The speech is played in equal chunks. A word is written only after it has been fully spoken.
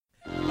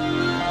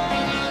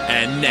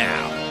And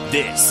now,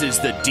 this is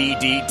the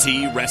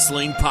DDT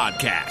Wrestling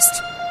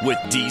Podcast with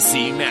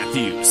DC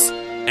Matthews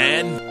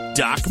and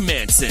Doc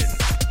Manson.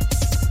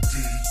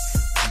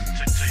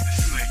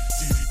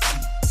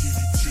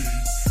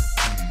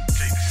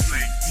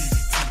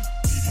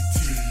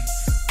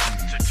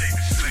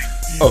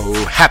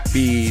 Oh,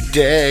 happy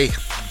day.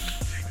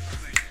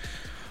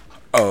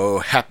 Oh,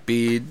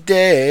 happy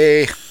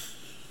day.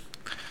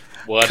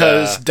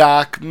 Because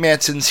Doc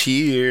Manson's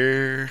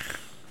here.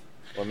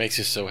 What makes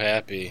you so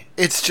happy?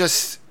 It's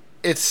just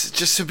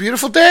a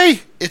beautiful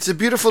day. It's a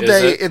beautiful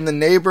day in the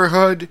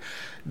neighborhood.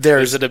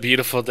 Is it a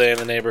beautiful day in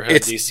the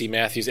neighborhood? DC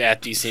Matthews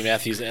at DC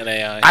Matthews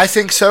NAI. I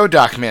think so,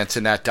 Doc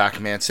Manson at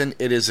Doc Manson.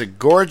 It is a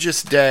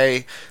gorgeous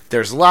day.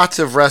 There's lots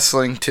of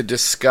wrestling to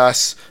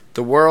discuss.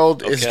 The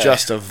world is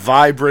just a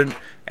vibrant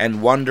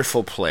and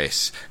wonderful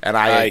place. And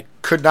I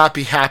could not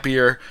be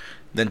happier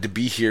than to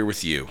be here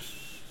with you.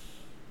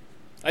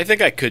 I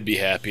think I could be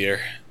happier.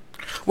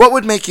 What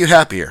would make you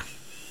happier?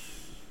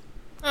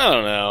 I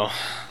don't know.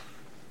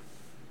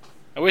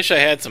 I wish I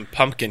had some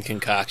pumpkin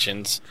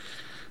concoctions.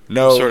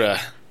 No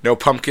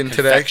pumpkin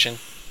confection.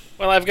 today?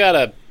 Well, I've got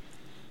a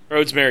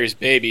Rosemary's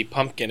Baby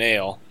pumpkin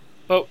ale.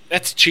 But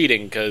that's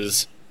cheating,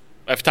 because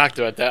I've talked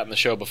about that on the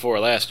show before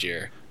last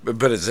year.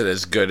 But is it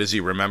as good as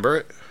you remember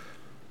it?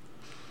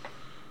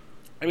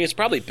 I mean, it's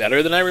probably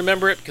better than I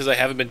remember it, because I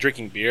haven't been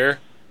drinking beer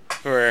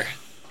for,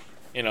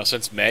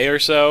 since May or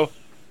so.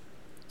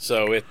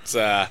 So it's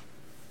a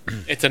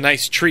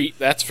nice treat,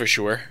 that's for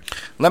sure.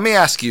 Let me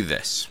ask you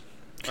this.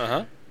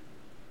 Uh-huh.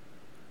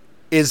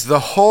 Is the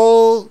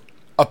whole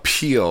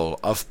appeal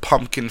of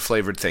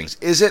pumpkin-flavored things,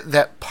 is it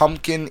that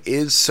pumpkin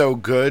is so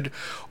good,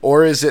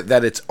 or is it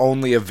that it's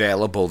only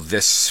available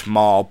this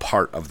small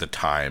part of the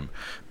time?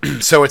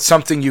 So it's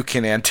something you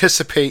can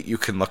anticipate, you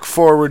can look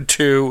forward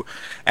to,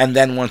 and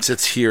then once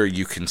it's here,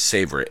 you can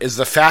savor it. Is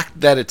the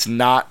fact that it's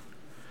not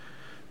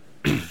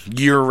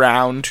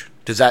year-round,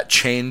 does that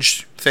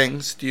change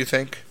things, do you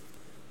think?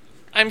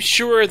 I'm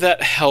sure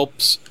that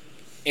helps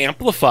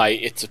amplify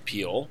its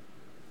appeal,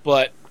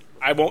 but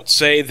I won't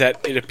say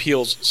that it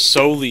appeals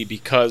solely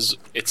because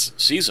it's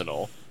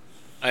seasonal.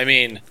 I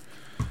mean,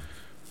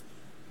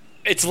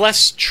 it's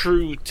less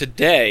true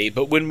today,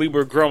 but when we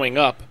were growing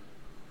up,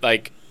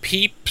 like,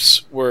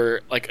 Peeps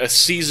were like a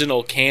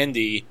seasonal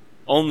candy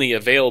only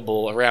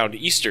available around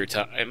Easter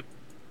time.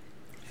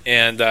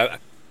 And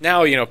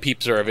now,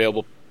 Peeps are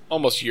available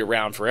almost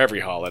year-round for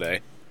every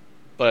holiday.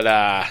 But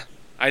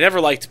I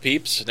never liked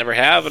Peeps, never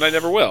have, and I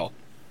never will.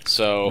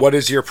 So, what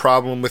is your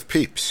problem with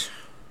Peeps?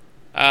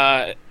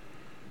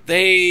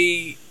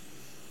 They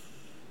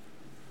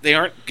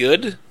aren't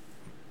good.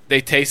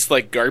 They taste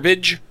like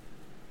garbage.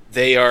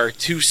 They are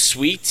too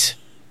sweet.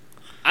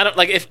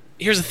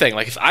 Here's the thing,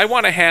 if I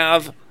want to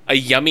have a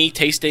yummy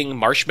tasting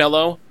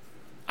marshmallow,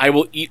 I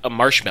will eat a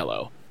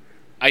marshmallow.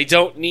 I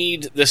don't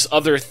need this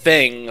other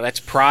thing that's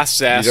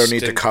processed. You don't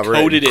need to cover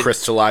it in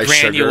crystallized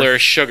granular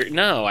sugar.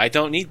 No, I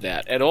don't need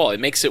that at all. It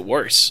makes it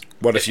worse.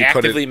 Makes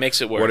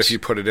it worse. What if you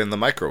put it in the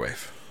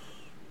microwave?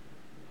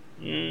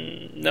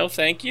 No,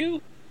 thank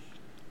you.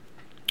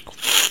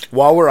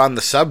 While we're on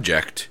the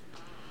subject,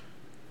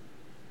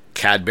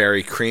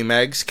 Cadbury cream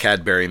eggs,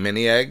 Cadbury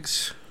mini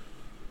eggs.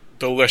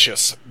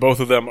 Delicious. Both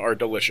of them are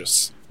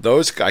delicious.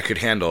 Those I could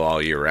handle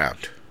all year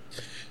round.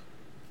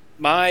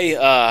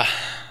 My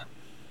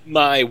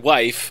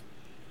wife,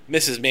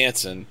 Mrs.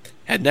 Manson,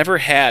 had never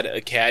had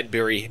a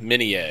Cadbury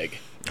mini egg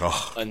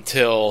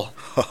until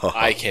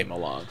I came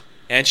along.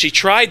 And she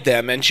tried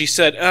them, and she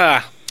said,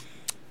 I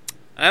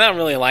don't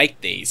really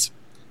like these.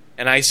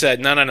 And I said,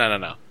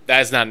 no.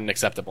 That is not an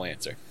acceptable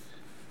answer.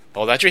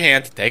 Hold out your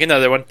hand, take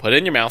another one, put it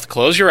in your mouth,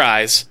 close your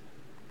eyes,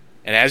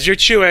 and as you're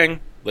chewing,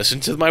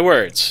 listen to my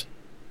words.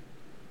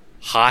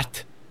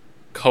 Hot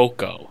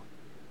cocoa.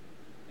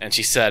 And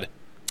she said,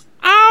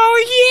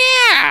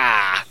 oh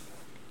yeah!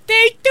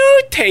 They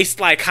do taste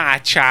like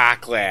hot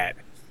chocolate.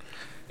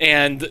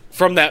 And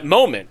from that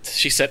moment,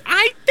 she said,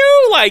 I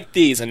do like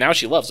these. And now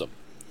she loves them.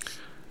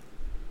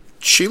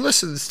 She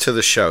listens to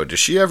the show. Does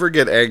she ever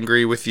get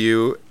angry with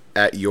you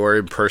at your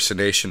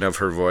impersonation of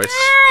her voice?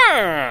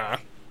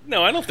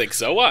 No, I don't think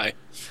so. Why?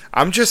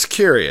 I'm just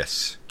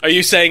curious. Are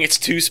you saying it's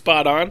too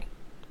spot on?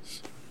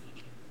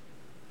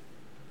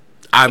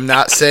 I'm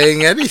not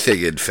saying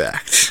anything, in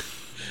fact.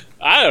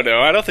 I don't know.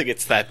 I don't think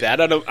it's that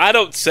bad. I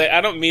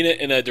don't mean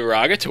it in a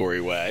derogatory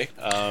way.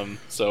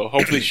 So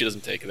hopefully she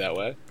doesn't take it that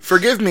way.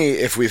 Forgive me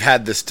if we've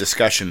had this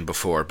discussion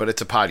before, but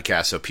it's a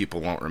podcast, so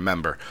people won't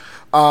remember.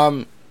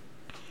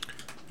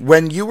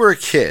 When you were a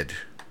kid,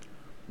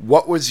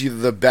 what was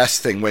the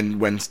best thing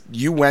when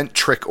you went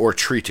trick or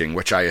treating,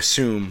 which I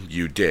assume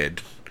you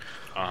did?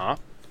 Uh-huh.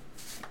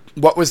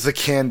 What was the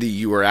candy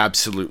you were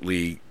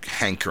absolutely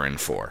hankering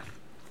for?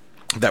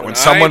 That when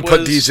someone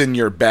put these in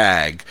your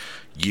bag,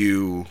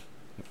 you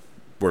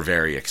were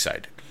very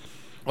excited.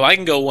 Well, I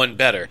can go one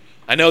better.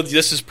 I know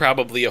this is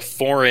probably a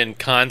foreign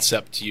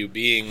concept to you,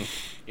 being,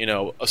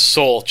 a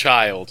sole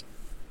child.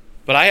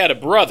 But I had a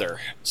brother,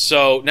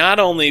 so not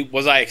only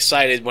was I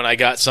excited when I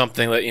got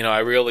something that, I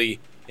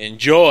really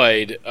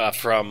enjoyed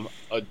from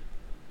a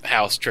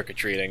house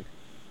trick-or-treating.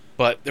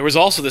 But there was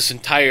also this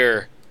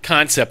entire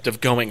concept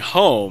of going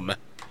home,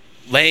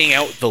 laying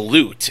out the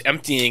loot,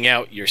 emptying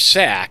out your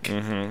sack,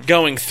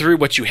 going through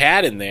what you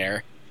had in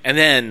there, and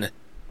then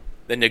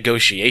the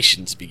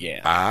negotiations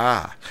began.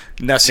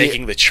 Now see,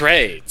 making the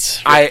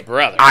trades with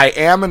brother. I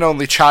am an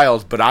only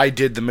child, but I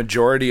did the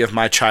majority of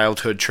my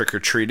childhood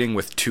trick-or-treating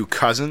with two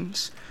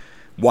cousins.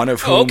 One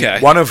of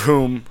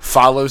whom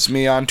follows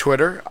me on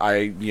Twitter.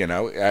 I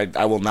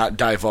will not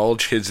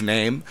divulge his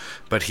name,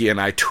 but he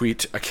and I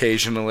tweet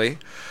occasionally.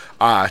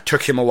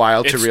 Took him a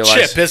while to realize.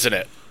 It's Chip, isn't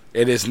it?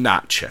 It is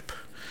not Chip.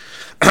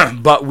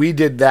 But we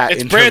did that.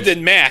 It's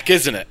Brandon Mack,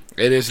 isn't it?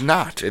 It is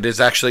not. It is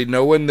actually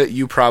no one that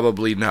you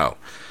probably know.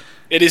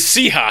 It is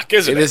Seahawk,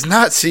 isn't it? It is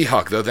not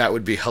Seahawk, though that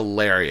would be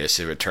hilarious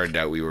if it turned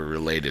out we were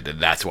related, and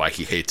that's why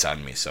he hates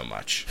on me so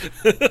much.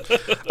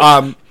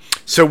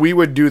 So we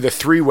would do the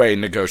three-way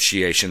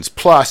negotiations,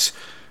 plus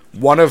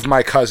one of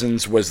my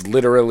cousins was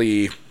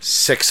literally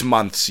 6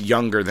 months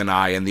younger than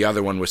I, and the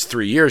other one was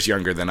 3 years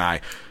younger than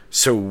I.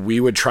 So we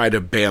would try to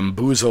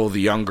bamboozle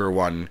the younger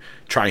one,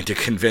 trying to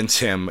convince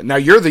him. Now,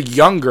 you're the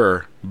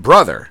younger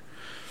brother.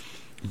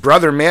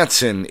 Brother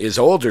Manson is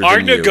older than you.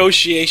 Our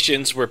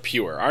negotiations were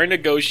pure. Our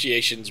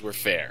negotiations were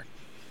fair.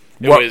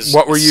 It was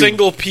what were you,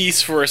 single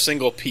piece for a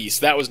single piece.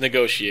 That was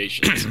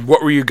negotiations.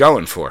 What were you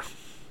going for?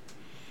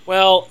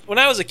 Well, when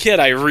I was a kid,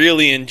 I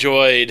really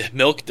enjoyed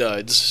Milk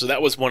Duds, so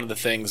that was one of the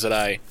things that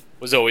I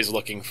was always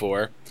looking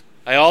for.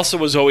 I also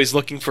was always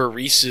looking for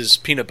Reese's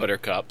Peanut Butter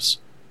Cups.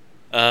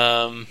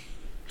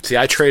 See,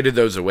 I traded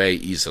those away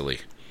easily.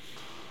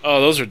 Oh,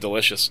 those are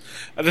delicious.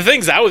 The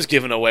things I was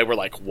giving away were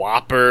like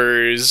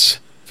Whoppers.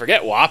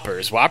 Forget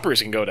Whoppers.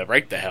 Whoppers can go to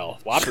right the hell.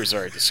 Whoppers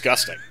are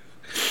disgusting.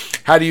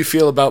 How do you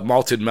feel about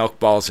malted milk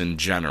balls in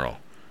general?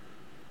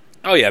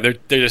 Oh, yeah, they're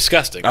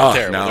disgusting. They're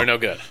terrible. No. They're no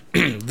good.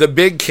 The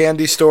big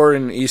candy store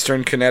in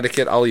eastern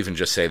Connecticut, I'll even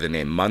just say the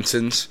name,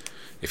 Munson's.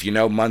 If you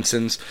know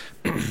Munson's,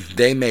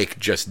 they make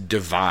just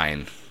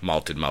divine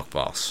malted milk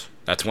balls.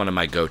 That's one of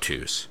my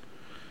go-tos.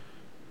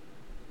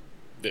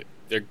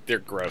 They're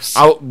gross.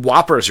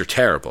 Whoppers are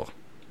terrible.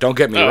 Don't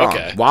get me wrong.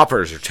 Okay.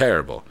 Whoppers are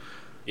terrible.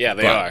 Yeah,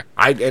 they are.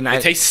 They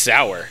taste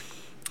sour.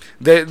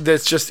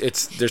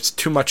 There's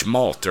too much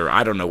malt, or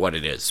I don't know what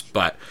it is.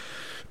 But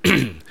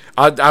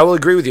I will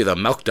agree with you, though.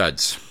 Milk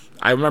Duds.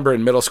 I remember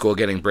in middle school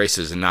getting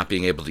braces and not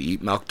being able to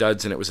eat Milk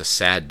Duds, and it was a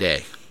sad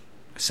day.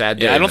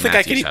 Yeah, I don't think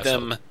I can eat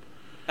them.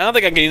 I don't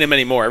think I can eat them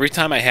anymore. Every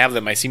time I have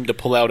them, I seem to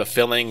pull out a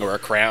filling or a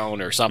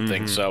crown or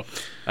something. So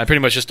I pretty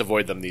much just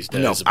avoid them these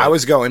days. No, I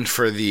was going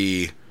for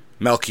the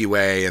Milky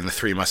Way and the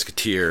Three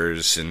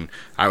Musketeers, and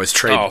I was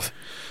trading. Oh,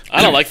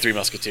 I don't like Three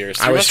Musketeers.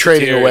 I was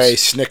trading away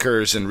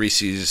Snickers and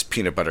Reese's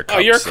Peanut Butter Cups. Oh,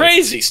 you're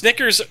crazy.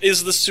 Snickers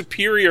is the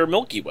superior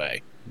Milky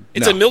Way.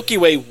 It's a Milky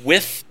Way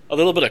with a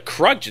little bit of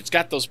crunch. It's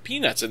got those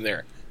peanuts in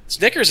there.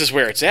 Snickers is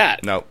where it's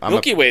at. No,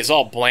 Milky Way is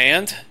all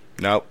bland.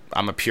 No,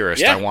 I'm a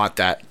purist. Yeah. I want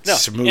that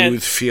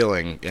smooth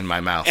feeling in my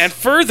mouth. And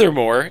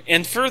furthermore,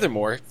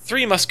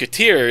 Three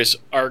Musketeers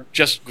are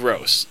just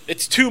gross.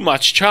 It's too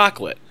much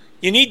chocolate.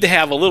 You need to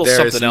have a little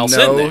something else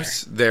in there.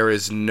 There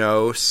is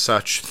no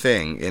such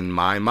thing in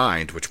my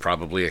mind, which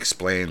probably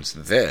explains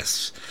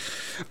this.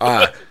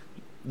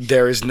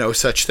 There is no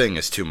such thing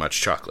as too much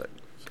chocolate.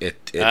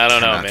 It I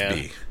don't know, man.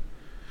 Be.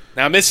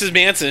 Now, Mrs.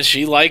 Manson,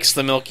 she likes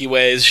the Milky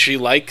Ways. She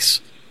likes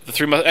the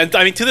Three Musketeers. And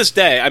I mean, to this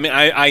day,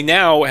 I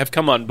now have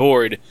come on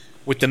board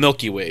with the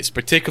Milky Ways,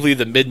 particularly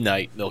the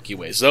Midnight Milky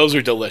Ways. Those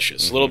are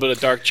delicious. A little bit of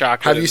dark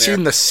chocolate. Have you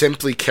seen the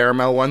Simply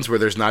Caramel ones where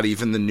there's not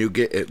even the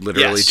nougat? It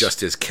literally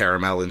just is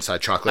caramel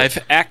inside chocolate.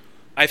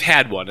 I've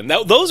had one, and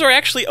those are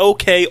actually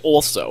okay.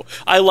 Also,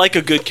 I like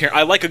a good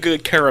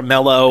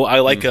caramello. I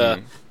like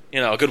a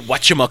good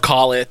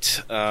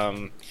whatchamacallit.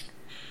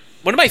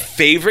 One of my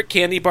favorite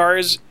candy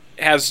bars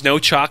has no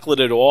chocolate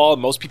at all,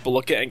 and most people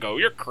look at it and go,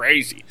 "You're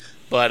crazy."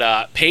 But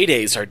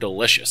Paydays are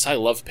delicious. I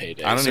love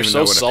Paydays. I don't They're even so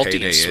know what salty a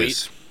Payday and sweet.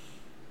 is.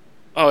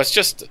 Oh, it's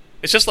just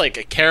like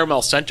a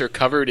caramel center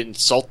covered in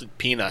salted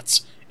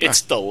peanuts.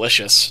 It's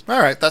delicious. All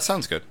right, that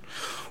sounds good.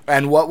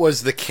 And what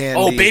was the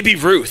candy? Oh, Baby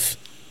Ruth.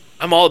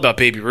 I'm all about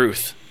Baby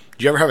Ruth.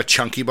 Do you ever have a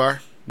Chunky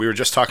bar? We were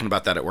just talking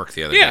about that at work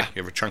the other day.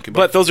 You have a Chunky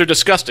bar? But those are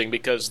disgusting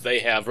because they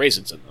have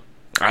raisins in them.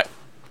 All right.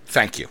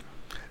 Thank you.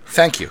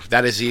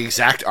 That is the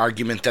exact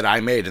argument that I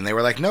made. And they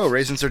were like, no,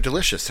 raisins are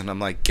delicious. And I'm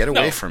like, get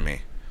away from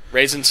me.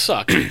 Raisins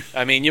suck.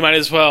 I mean, you might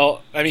as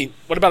well. I mean,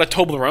 what about a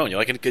Toblerone? You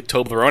like a good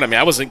Toblerone? I mean,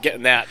 I wasn't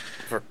getting that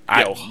for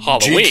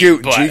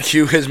Halloween.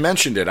 GQ has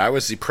mentioned it. I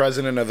was the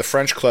president of the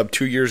French Club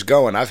 2 years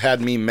ago, and I've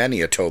had me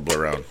many a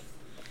Toblerone.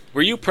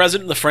 Were you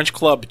president of the French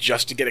Club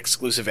just to get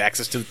exclusive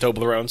access to the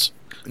Toblerones?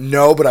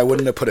 No, but I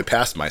wouldn't have put it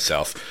past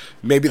myself.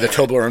 Maybe the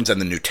Toblerones and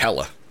the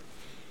Nutella.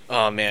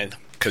 Oh, man.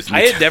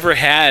 I had never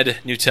had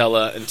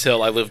Nutella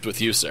until I lived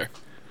with you, sir.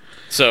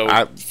 So,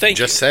 thank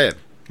you. Just saying.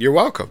 You're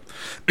welcome.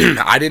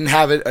 I didn't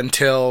have it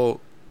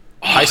until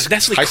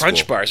Nestle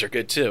Crunch bars are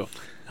good, too.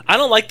 I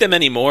don't like them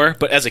anymore,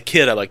 but as a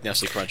kid, I like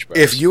Nestle Crunch bars.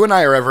 If you and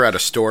I are ever at a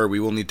store, we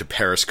will need to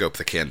periscope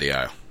the candy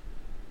aisle.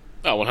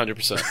 Oh,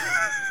 100%.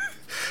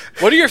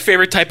 What are your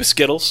favorite type of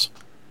Skittles?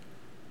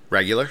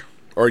 Regular?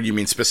 Or you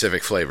mean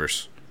specific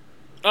flavors?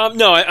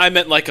 No, I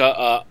meant like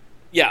a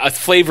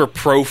flavor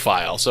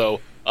profile.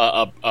 So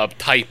a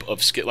type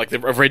of Skittle, like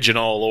the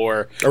original,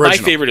 or my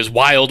favorite is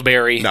wild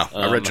berry. No,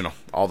 original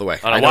all the way.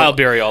 Wild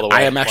berry all the way.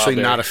 I am actually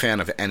not a fan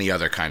of any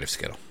other kind of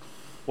Skittle.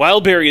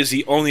 Wild berry is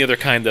the only other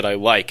kind that I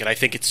like, and I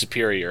think it's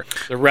superior.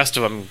 The rest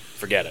of them,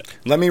 forget it.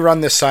 Let me run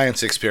this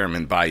science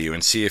experiment by you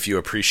and see if you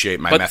appreciate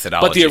my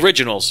methodology. But the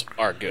originals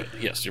are good.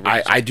 Yes, the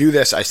originals. I do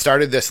this. I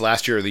started this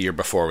last year or the year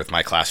before with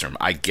my classroom.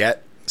 I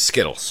get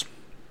Skittles.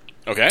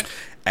 Okay.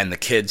 And the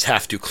kids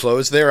have to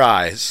close their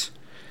eyes,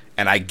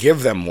 and I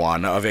give them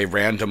one of a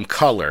random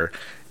color,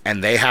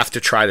 and they have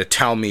to try to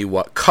tell me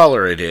what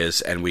color it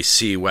is, and we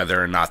see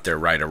whether or not they're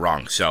right or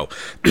wrong. So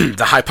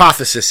the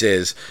hypothesis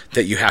is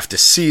that you have to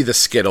see the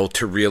Skittle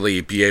to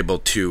really be able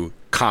to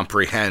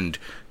comprehend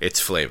its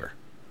flavor.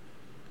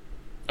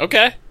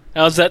 Okay.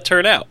 How does that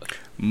turn out?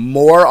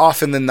 More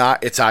often than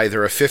not, it's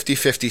either a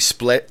 50-50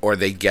 split or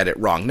they get it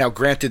wrong. Now,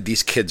 granted,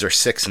 these kids are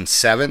 6 and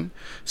 7,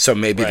 so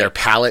maybe their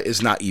palate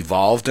is not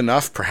evolved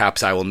enough.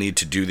 Perhaps I will need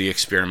to do the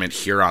experiment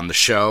here on the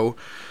show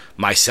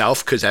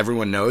myself, because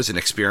everyone knows an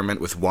experiment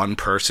with one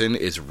person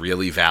is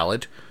really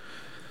valid.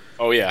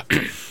 Oh, yeah.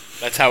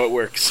 That's how it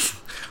works.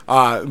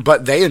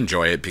 But they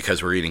enjoy it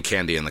because we're eating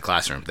candy in the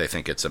classroom. They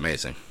think it's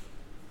amazing.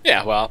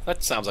 Yeah, well,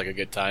 that sounds like a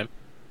good time.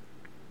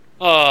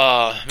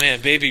 Oh,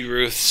 man, Baby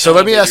Ruth. So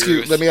let me ask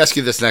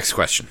you this next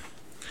question.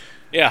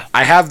 Yeah.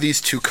 I have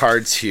these 2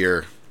 cards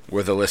here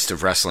with a list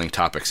of wrestling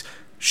topics.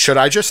 Should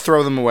I just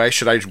throw them away?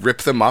 Should I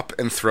rip them up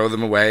and throw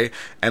them away,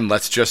 and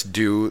let's just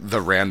do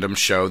the random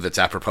show that's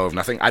apropos of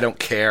nothing? I don't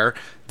care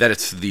that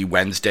it's the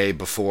Wednesday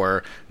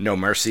before No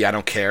Mercy. I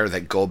don't care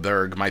that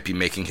Goldberg might be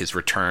making his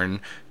return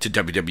to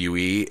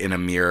WWE in a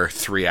mere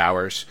 3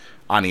 hours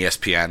on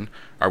ESPN.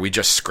 Are we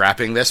just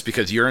scrapping this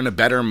because you're in a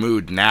better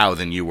mood now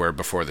than you were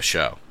before the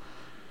show?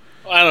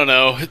 I don't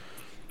know.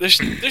 There's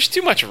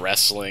too much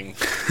wrestling.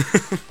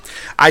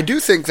 I do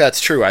think that's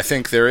true. I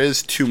think there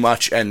is too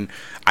much, and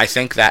I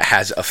think that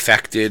has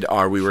affected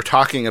we were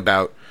talking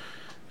about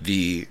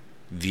the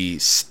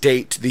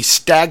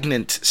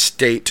stagnant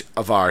state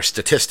of our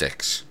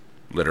statistics,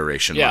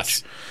 literation.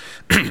 Yes.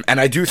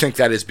 And I do think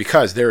that is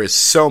because there is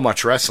so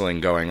much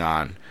wrestling going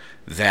on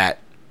that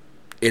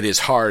it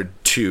is hard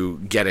to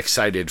get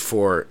excited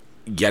for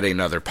yet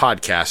another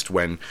podcast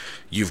when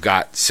you've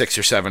got 6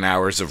 or 7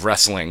 hours of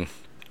wrestling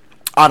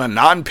on a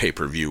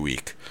non-pay-per-view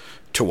week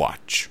to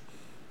watch.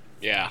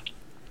 Yeah.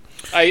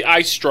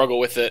 I struggle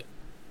with it.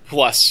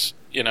 Plus,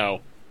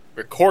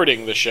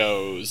 recording the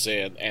shows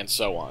and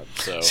so on.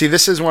 So see,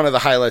 this is one of the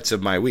highlights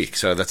of my week.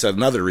 So that's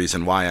another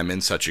reason why I'm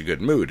in such a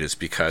good mood, is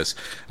because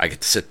I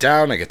get to sit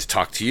down, I get to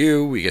talk to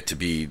you, we get to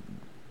be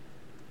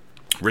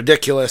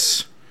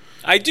ridiculous.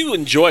 I do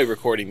enjoy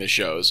recording the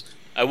shows.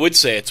 I would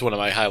say it's one of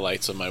my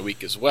highlights of my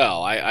week as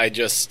well.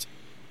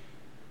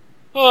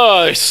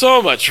 There's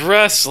so much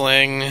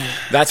wrestling.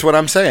 That's what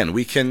I'm saying.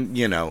 We can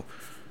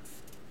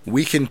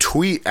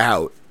tweet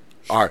out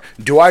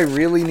do I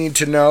really need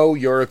to know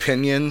your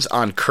opinions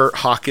on Curt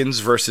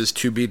Hawkins versus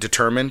To Be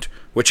Determined,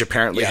 which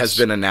apparently has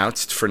been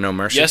announced for No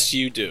Mercy? Yes,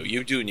 you do.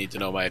 You do need to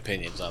know my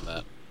opinions on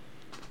that.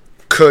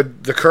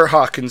 Could the Curt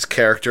Hawkins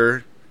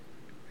character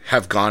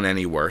have gone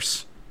any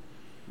worse?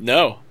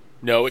 No,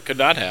 it could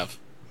not have.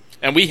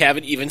 And we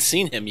haven't even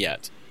seen him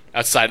yet,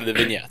 outside of the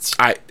vignettes.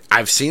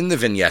 I've seen the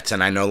vignettes,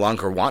 and I no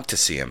longer want to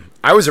see him.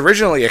 I was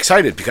originally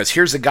excited because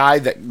here's a guy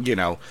that,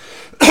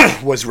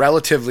 was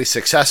relatively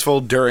successful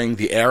during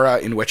the era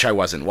in which I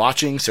wasn't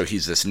watching, so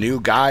he's this new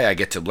guy. I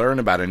get to learn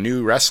about a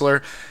new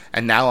wrestler,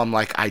 and now I'm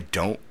like, I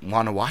don't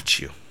want to watch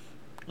you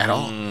at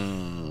all.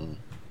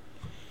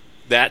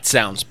 That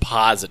sounds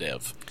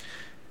positive.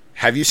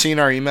 Have you seen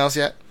our emails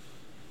yet?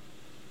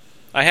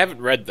 I haven't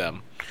read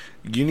them.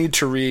 You need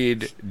to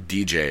read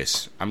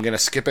DJs. I'm going to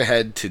skip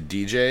ahead to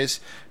DJs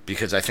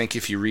because I think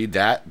if you read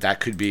that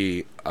could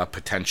be a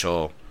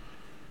potential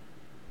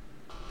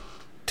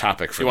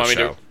topic for the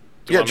show.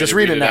 Just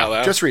read it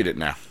now. Just read it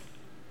now.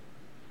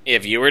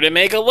 If you were to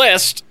make a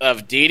list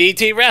of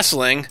DDT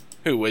wrestling,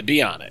 who would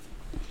be on it?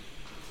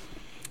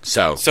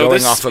 So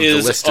going off of the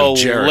list of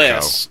Jericho.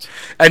 List.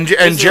 And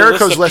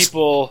Jericho's list.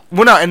 Well,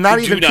 no, and not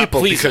even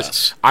people, because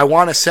us. I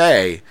want to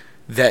say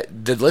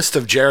that the list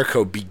of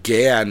Jericho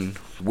began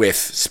with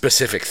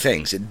specific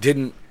things. It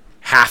didn't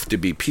have to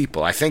be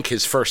people. I think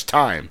his first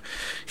time,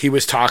 he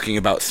was talking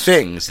about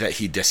things that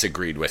he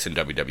disagreed with in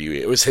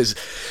WWE. It was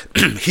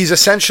he's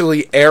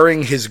essentially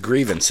airing his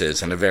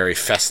grievances in a very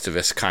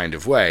Festivus kind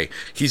of way.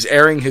 He's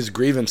airing his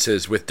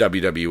grievances with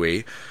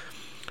WWE.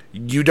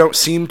 You don't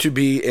seem to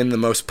be in the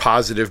most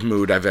positive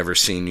mood I've ever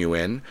seen you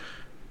in.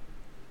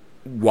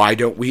 Why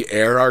don't we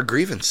air our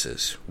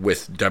grievances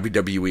with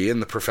WWE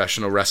and the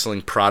professional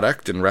wrestling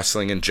product and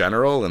wrestling in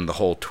general and the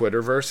whole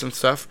Twitterverse and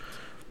stuff?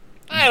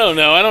 I don't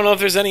know. I don't know if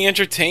there's any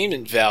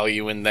entertainment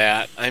value in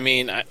that. I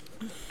mean, I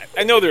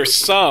know there's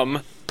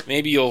some.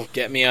 Maybe you'll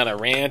get me on a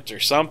rant or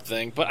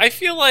something. But I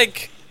feel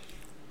like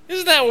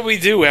Isn't that what we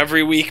do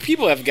every week?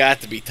 People have got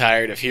to be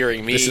tired of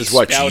hearing me. This is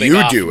what spouting you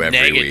off do every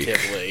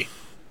negatively. week.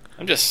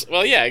 I'm just,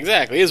 well, yeah,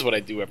 exactly. It is what I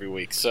do every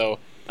week. So,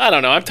 I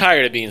don't know. I'm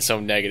tired of being so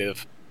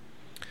negative.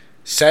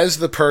 Says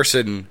the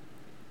person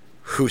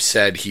who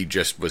said he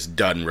just was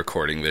done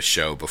recording this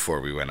show before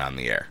we went on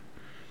the air.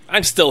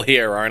 I'm still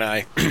here, aren't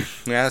I? Yeah,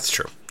 that's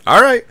true.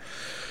 All right.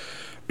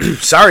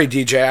 Sorry,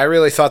 DJ. I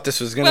really thought this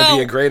was going to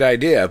be a great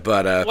idea,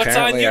 but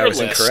apparently I was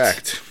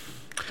incorrect.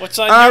 What's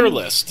on your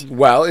list?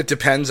 Well, it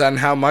depends on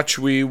how much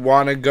we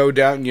want to go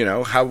down,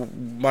 how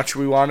much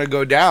we want to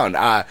go down.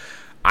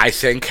 I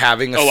think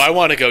having I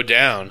want to go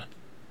down.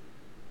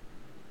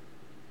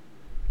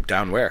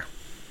 Down where?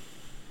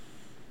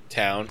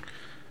 Town.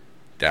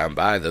 Down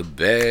by the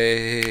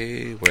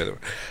bay.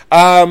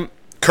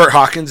 Kurt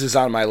Hawkins is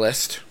on my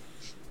list.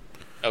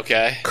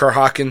 Okay. Kurt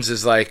Hawkins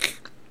is like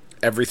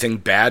everything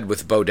bad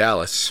with Bo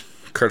Dallas.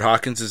 Kurt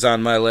Hawkins is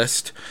on my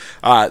list.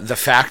 The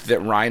fact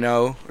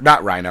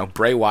that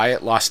Bray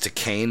Wyatt lost to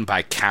Kane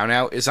by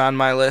countout is on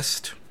my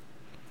list.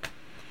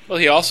 Well,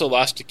 he also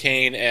lost to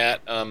Kane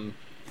at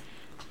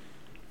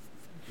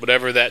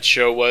whatever that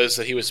show was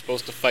that he was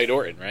supposed to fight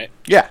Orton, right?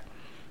 Yeah.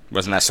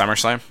 Wasn't that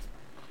SummerSlam?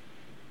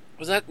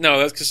 Was that? No,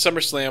 that's because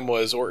SummerSlam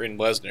was Orton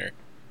Lesnar.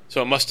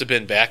 So it must have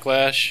been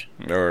Backlash.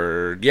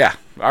 Yeah.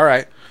 All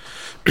right.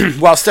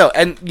 Well, still,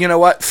 and you know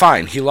what?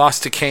 Fine. He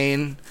lost to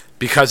Kane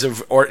because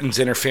of Orton's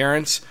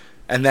interference,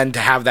 and then to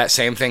have that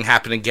same thing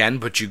happen again,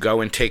 but you go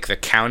and take the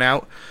count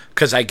out,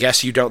 because I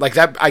guess you don't like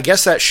that. I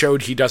guess that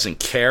showed he doesn't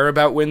care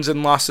about wins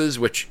and losses,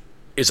 which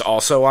is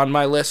also on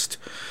my list,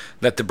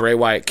 that the Bray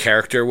Wyatt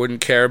character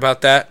wouldn't care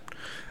about that.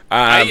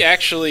 I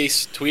actually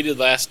tweeted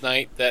last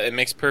night that it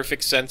makes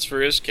perfect sense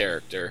for his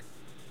character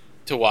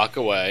to walk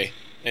away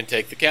and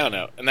take the count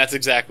out, and that's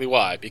exactly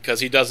why, because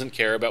he doesn't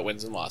care about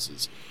wins and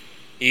losses.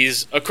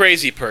 He's a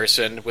crazy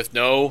person with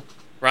no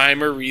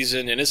rhyme or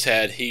reason in his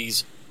head.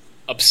 He's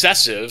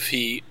obsessive.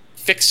 He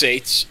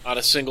fixates on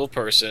a single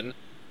person,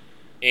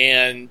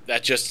 and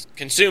that just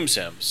consumes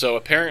him. So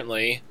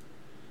apparently,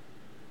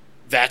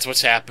 that's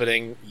what's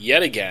happening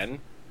yet again.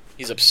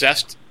 He's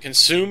obsessed,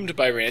 consumed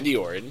by Randy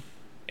Orton,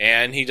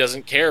 and he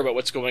doesn't care about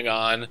what's going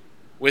on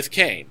with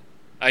Kane.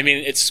 I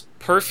mean, it's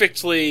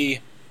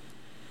perfectly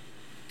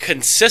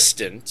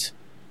consistent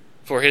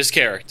for his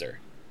character,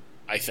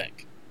 I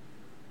think.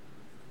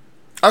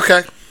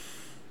 Okay.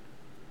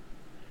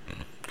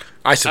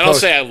 I don't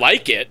say I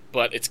like it,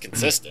 but it's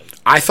consistent.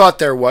 I thought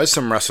there was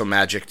some wrestle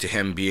magic to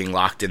him being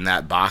locked in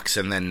that box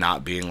and then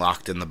not being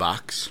locked in the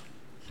box.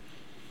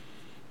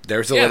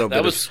 There's a little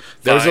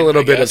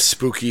bit of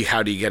spooky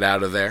how do you get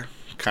out of there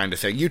kind of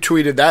thing. You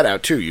tweeted that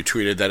out too. You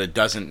tweeted that it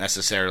doesn't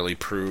necessarily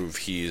prove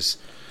he's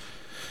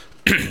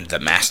the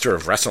master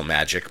of wrestle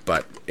magic,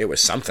 but it was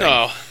something.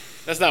 No,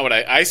 that's not what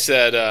I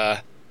said.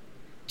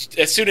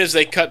 As soon as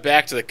they cut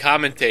back to the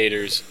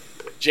commentators,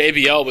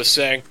 JBL was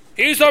saying,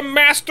 he's a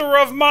master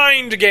of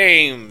mind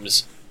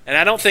games. And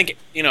I don't think,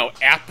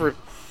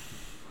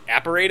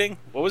 apparating?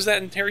 What was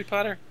that in Harry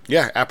Potter?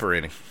 Yeah,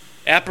 apparating.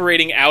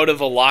 Apparating out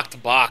of a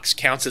locked box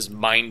counts as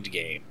mind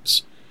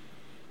games.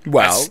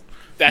 Well,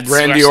 that's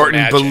Randy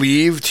Orton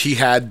believed he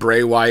had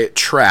Bray Wyatt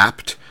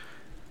trapped,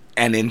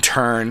 and in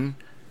turn,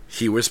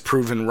 he was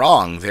proven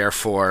wrong.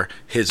 Therefore,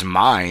 his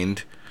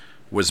mind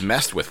was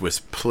messed with, was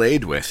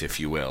played with, if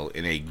you will,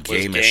 in a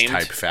game-ish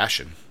type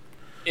fashion.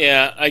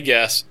 Yeah, I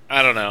guess.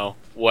 I don't know.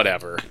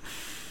 Whatever.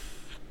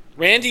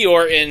 Randy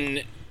Orton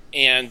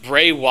and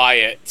Bray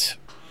Wyatt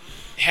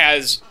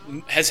has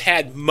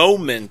had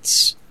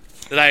moments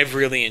that I've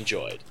really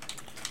enjoyed.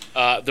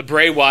 The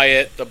Bray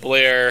Wyatt, the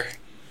Blair,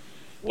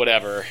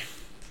 whatever.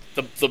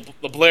 The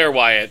Blair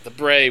Wyatt, the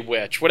Bray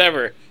Witch,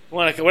 whatever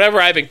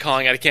I've been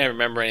calling it, I can't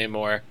remember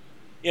anymore.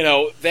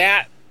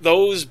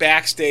 Those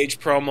backstage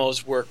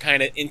promos were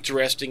kind of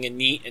interesting and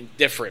neat and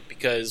different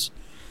because,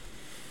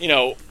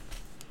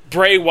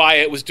 Bray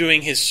Wyatt was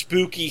doing his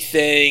spooky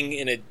thing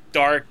in a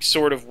dark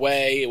sort of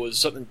way. It was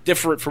something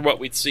different from what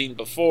we'd seen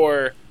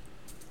before.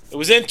 It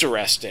was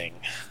interesting.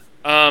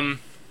 But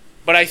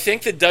I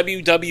think the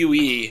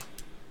WWE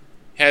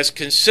has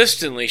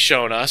consistently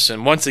shown us,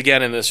 and once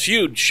again in this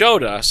feud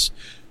showed us,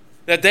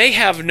 that they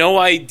have no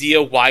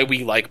idea why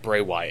we like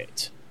Bray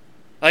Wyatt.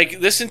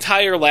 Like, this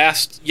entire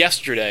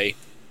yesterday,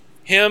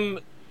 him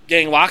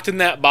getting locked in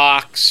that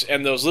box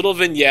and those little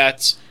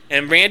vignettes,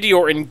 and Randy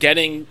Orton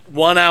getting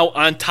one out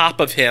on top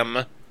of him,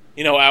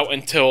 out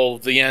until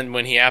the end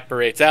when he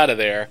apparates out of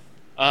there.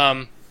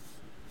 None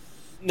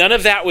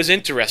of that was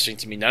interesting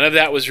to me. None of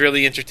that was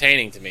really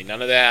entertaining to me.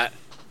 None of that.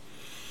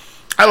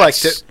 I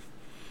liked it.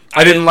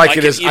 I didn't like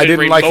it as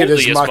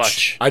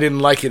much. I didn't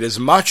like it as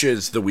much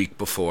as the week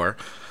before,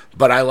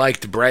 but I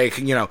liked Bray.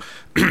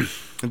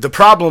 The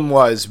problem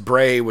was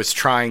Bray was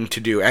trying to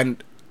do,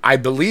 and I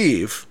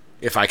believe,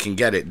 if I can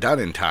get it done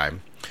in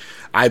time,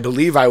 I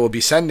believe I will be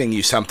sending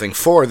you something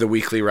for the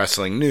Weekly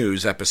Wrestling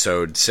News,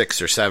 episode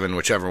 6 or 7,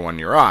 whichever one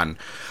you're on,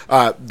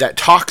 that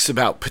talks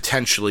about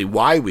potentially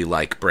why we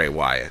like Bray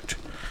Wyatt.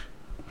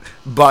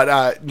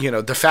 But,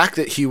 the fact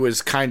that he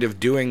was kind of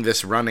doing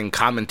this running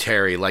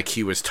commentary like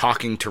he was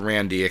talking to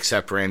Randy,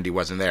 except Randy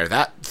wasn't there,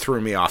 that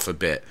threw me off a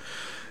bit.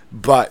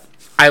 But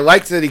I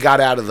liked that he got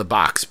out of the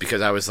box,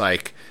 because I was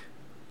like,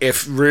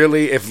 if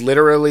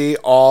literally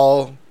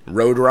all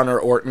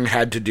Roadrunner Orton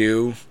had to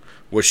do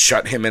was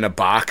shut him in a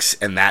box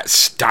and that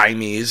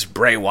stymies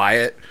Bray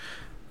Wyatt,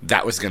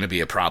 that was going to be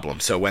a problem.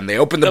 So when they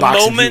opened the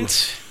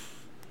box...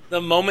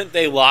 The moment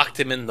they locked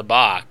him in the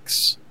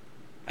box...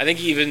 I think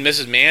even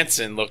Mrs.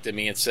 Manson looked at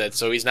me and said,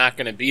 so he's not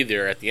going to be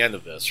there at the end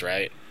of this,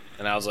 right?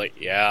 And I was like,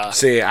 yeah.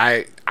 See,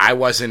 I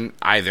wasn't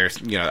either.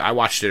 I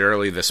watched it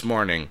early this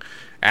morning,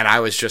 and I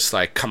was just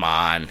like, come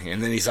on.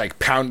 And then he's like,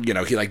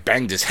 he like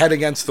banged his head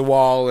against the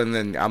wall, and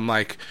then I'm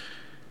like,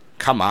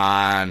 come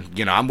on.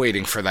 I'm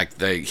waiting for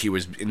he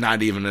was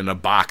not even in a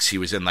box. He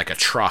was in like a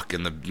truck,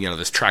 and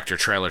this tractor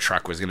trailer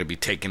truck was going to be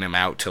taking him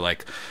out to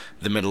like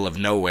the middle of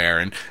nowhere.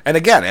 And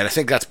again, I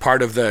think that's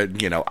part of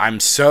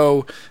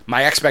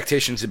my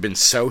expectations have been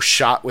so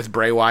shot with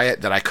Bray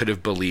Wyatt that I could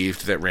have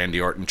believed that Randy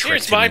Orton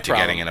tricked him into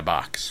getting in a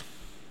box.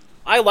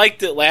 I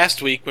liked it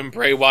last week when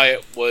Bray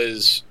Wyatt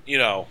was,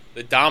 the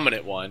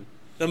dominant one.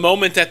 The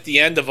moment at the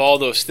end of all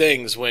those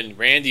things when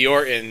Randy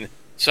Orton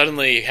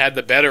suddenly had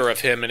the better of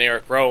him and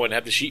Eric Rowan,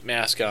 had the sheet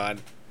mask on,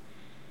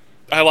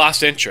 I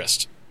lost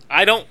interest.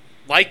 I don't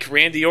like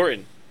Randy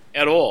Orton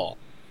at all.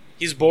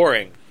 He's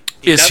boring.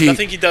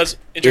 Nothing he does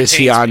entertains Is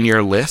he on me.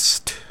 your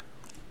list?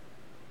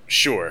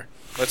 Sure.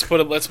 Let's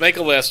make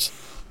a list.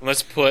 And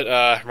let's put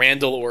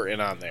Randall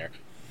Orton on there.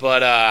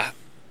 But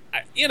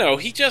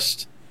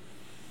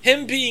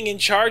him being in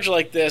charge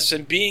like this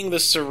and being the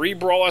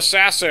cerebral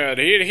assassin.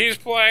 He's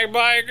playing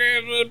by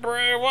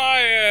Bray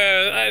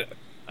Wyatt.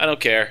 I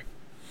don't care.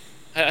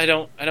 I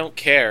don't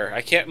care.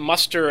 I can't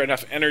muster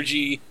enough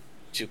energy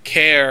to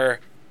care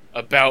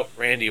about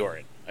Randy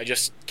Orton. I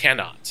just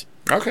cannot.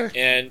 Okay.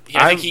 And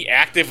I think he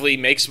actively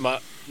makes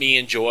me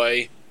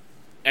enjoy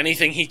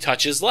anything he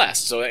touches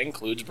less. So that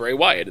includes Bray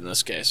Wyatt in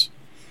this case.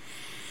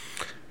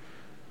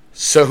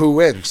 So who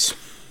wins?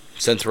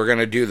 Since we're going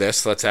to do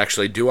this, let's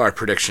actually do our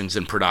predictions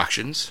and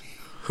productions.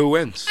 Who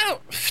wins?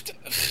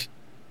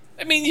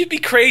 You'd be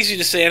crazy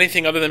to say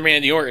anything other than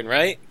Randy Orton,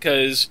 right?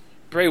 Because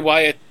Bray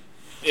Wyatt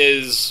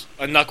is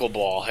a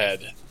knuckleball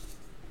head.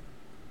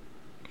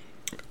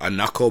 A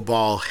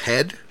knuckleball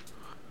head?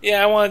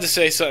 Yeah, I wanted to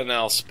say something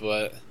else,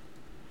 but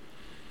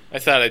I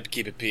thought I'd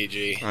keep it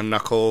PG. A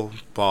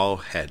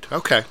knuckleball head.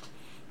 Okay.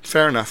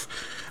 Fair enough.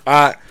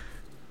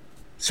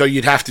 So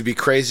you'd have to be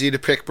crazy to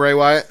pick Bray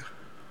Wyatt?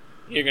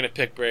 You're going to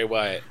pick Bray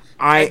Wyatt.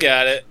 I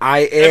got it. I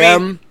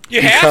am.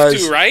 You have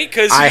to, right?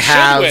 Because he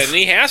should win.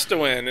 He has to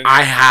win. And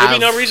there'll be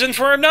no reason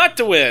for him not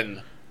to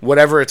win.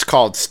 Whatever it's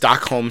called,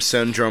 Stockholm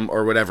Syndrome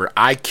or whatever,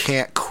 I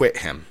can't quit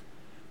him.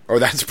 Or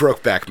that's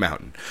Brokeback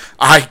Mountain.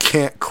 I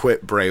can't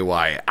quit Bray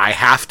Wyatt. I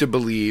have to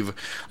believe.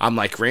 I'm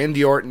like,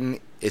 Randy Orton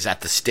is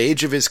at the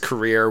stage of his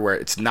career where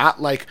it's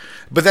not like...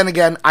 But then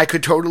again, I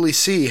could totally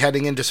see,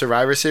 heading into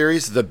Survivor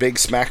Series, the big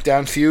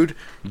SmackDown feud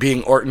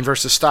being Orton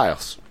versus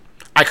Styles.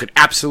 I could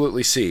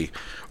absolutely see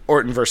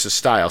Orton versus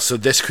Styles. So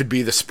this could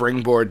be the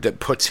springboard that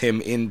puts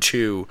him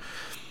into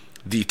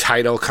the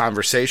title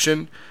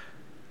conversation.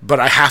 But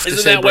I have to say...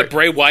 Isn't that what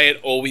Bray Wyatt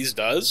always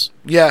does?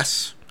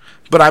 Yes.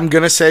 But I'm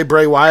going to say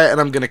Bray Wyatt, and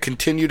I'm going to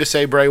continue to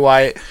say Bray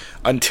Wyatt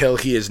until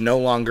he is no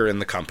longer in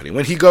the company.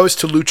 When he goes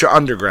to Lucha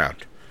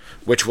Underground,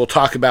 which we'll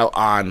talk about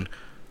on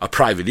a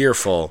private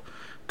earful,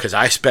 because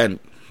I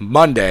spent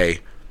Monday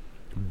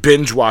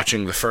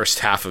binge-watching the first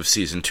half of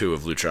Season 2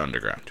 of Lucha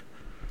Underground.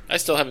 I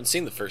still haven't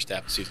seen the first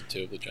half of Season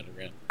 2 of Lucha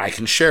Underground. I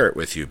can share it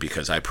with you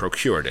because I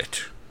procured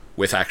it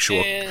with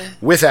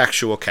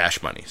actual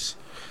cash monies.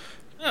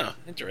 Oh,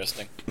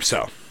 interesting.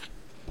 So,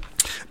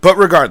 but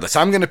regardless,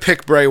 I'm going to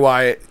pick Bray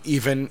Wyatt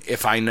even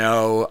if I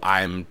know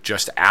I'm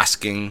just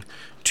asking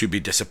to be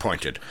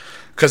disappointed.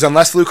 Because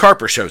unless Luke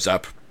Harper shows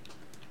up,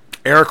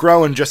 Eric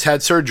Rowan just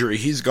had surgery.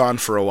 He's gone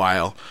for a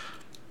while.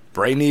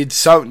 Bray needs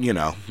some,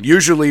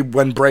 usually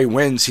when Bray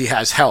wins, he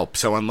has help.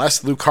 So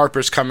unless Luke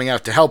Harper's coming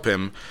out to help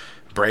him,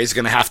 Bray's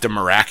going to have to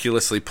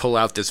miraculously pull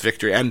out this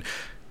victory. And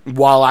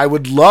while I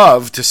would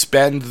love to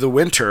spend the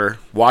winter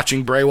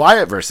watching Bray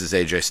Wyatt versus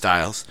AJ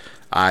Styles,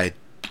 I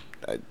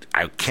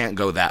can't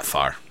go that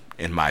far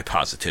in my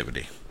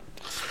positivity.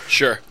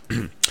 Sure.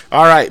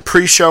 All right,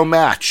 pre-show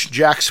match,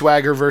 Jack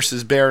Swagger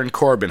versus Baron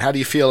Corbin. How do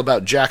you feel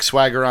about Jack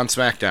Swagger on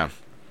SmackDown?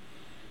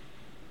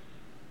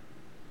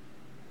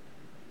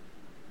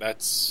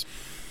 That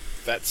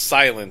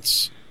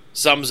silence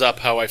sums up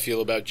how I feel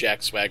about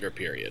Jack Swagger,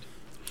 period.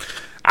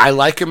 I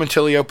like him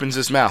until he opens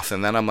his mouth,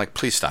 and then I'm like,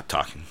 please stop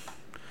talking.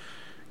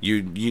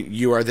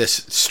 You are this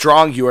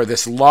strong, you are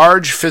this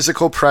large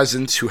physical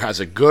presence who has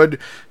a good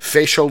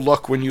facial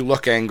look when you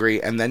look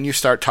angry, and then you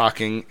start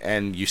talking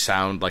and you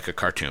sound like a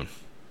cartoon.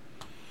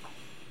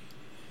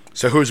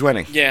 So who's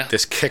winning? Yeah.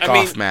 This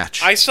kickoff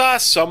match. I saw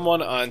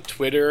someone on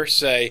Twitter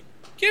say,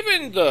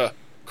 given the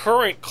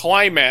current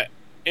climate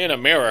in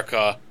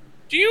America,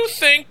 do you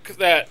think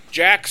that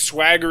Jack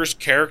Swagger's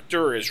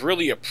character is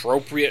really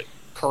appropriate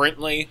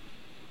currently?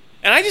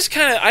 And I just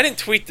I didn't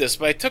tweet this,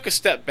 but I took a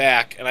step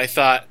back and I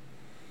thought,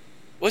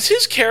 was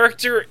his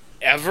character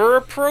ever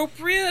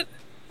appropriate?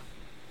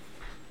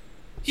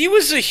 He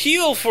was a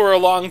heel for a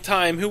long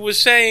time who was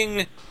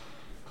saying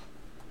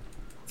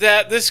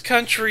that this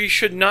country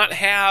should not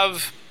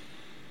have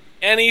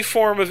any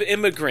form of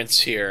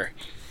immigrants here.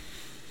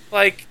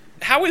 Like,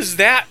 how is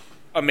that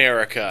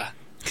America?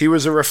 He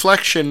was a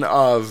reflection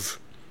of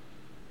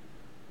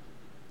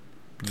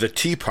the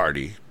Tea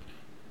Party,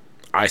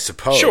 I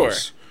suppose. Sure.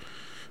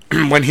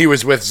 When he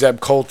was with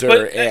Zeb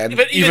Coulter and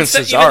even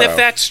Cesaro. Even if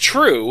that's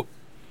true,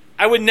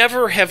 I would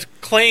never have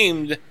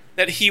claimed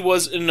that he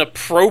was an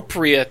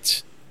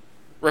appropriate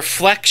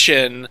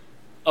reflection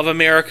of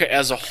America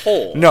as a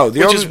whole. No,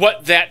 which is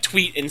what that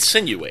tweet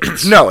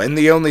insinuates. No, and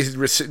the only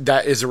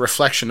that is a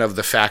reflection of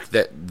the fact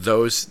that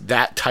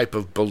that type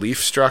of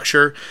belief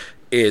structure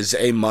is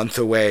a month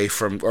away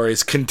from, or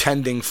is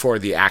contending for,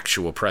 the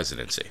actual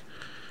presidency.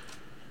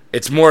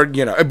 It's more,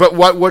 but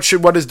what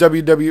is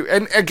WWE?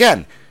 And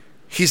again,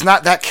 he's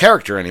not that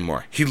character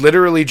anymore. He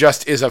literally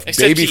just is a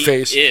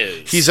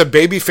babyface. He's a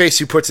babyface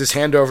who puts his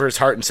hand over his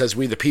heart and says,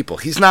 "We the people."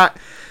 He's not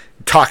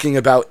talking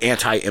about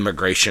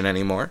anti-immigration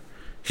anymore.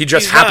 He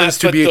just happens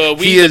to be. The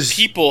 "we the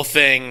people"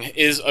 thing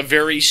is a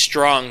very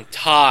strong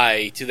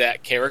tie to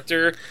that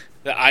character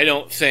that I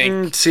don't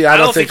think. I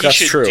don't think that's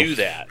true. Do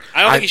that.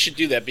 I don't think he should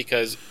do that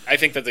because I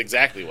think that's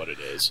exactly what it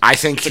is. I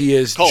think he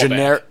is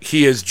generic.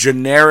 He is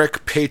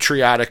generic,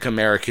 patriotic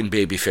American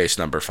babyface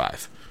number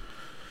 5.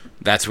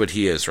 That's what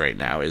he is right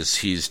now.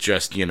 He's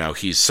just,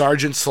 he's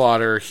Sergeant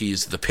Slaughter,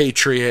 he's the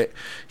Patriot,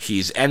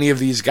 he's any of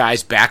these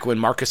guys back when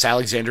Marcus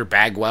Alexander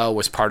Bagwell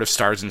was part of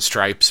Stars and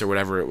Stripes or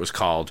whatever it was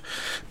called.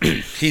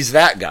 He's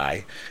that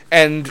guy.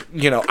 And,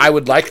 I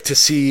would like to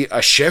see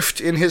a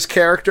shift in his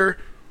character.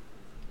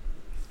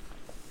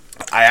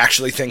 I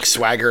actually think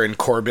Swagger and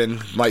Corbin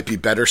might be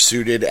better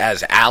suited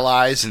as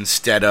allies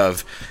instead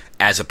of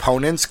as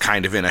opponents,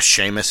 kind of in a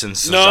Sheamus and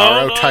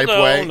Cesaro type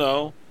way.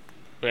 No.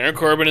 Baron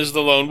Corbin is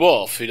the lone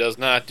wolf. He does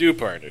not do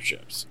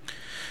partnerships.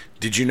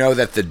 Did you know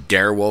that the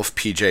Darewolf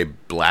PJ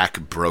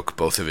Black broke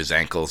both of his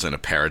ankles in a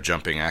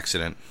parajumping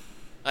accident?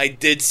 I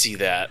did see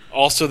that.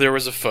 Also, there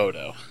was a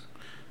photo.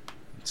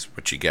 That's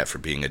what you get for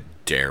being a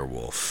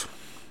Darewolf.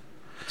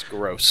 It's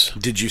gross.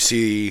 Did you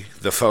see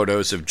the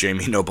photos of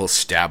Jamie Noble's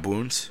stab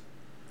wounds?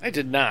 I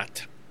did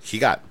not. He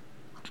got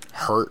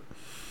hurt.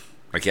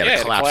 Like he had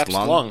a collapsed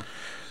lung.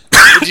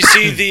 Did you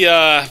see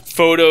the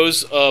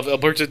photos of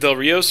Alberto Del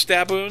Rio's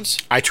stab wounds?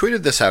 I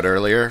tweeted this out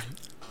earlier.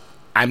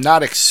 I'm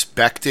not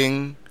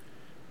expecting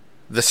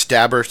the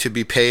stabber to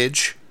be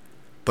Paige,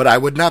 but I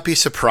would not be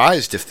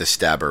surprised if the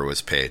stabber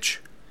was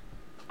Paige.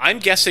 I'm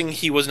guessing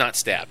he was not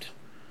stabbed.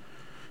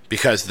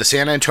 Because the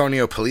San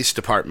Antonio Police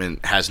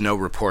Department has no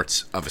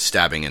reports of a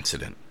stabbing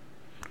incident.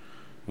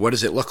 What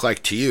does it look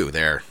like to you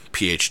there,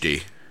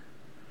 PhD?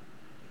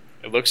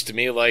 It looks to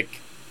me like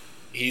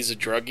he's a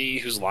druggie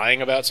who's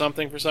lying about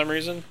something for some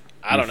reason.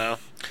 I don't know.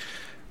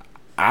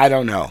 I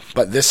don't know.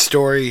 But this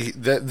story,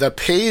 the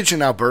Paige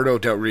and Alberto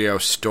Del Rio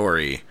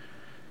story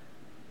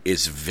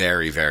is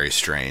very, very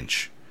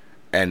strange.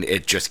 And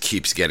it just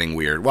keeps getting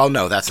weird. Well,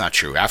 no, that's not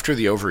true. After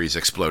the ovaries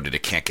exploded,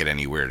 it can't get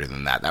any weirder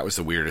than that. That was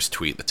the weirdest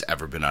tweet that's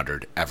ever been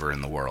uttered ever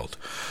in the world.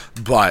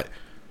 But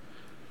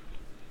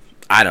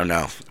I don't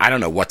know. I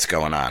don't know what's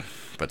going on.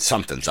 But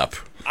something's up.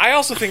 I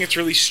also think it's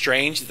really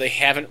strange that they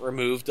haven't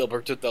removed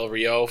Alberto Del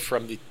Rio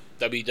from the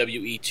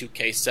WWE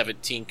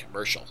 2K17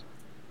 commercial.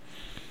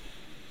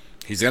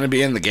 He's going to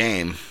be in the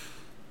game.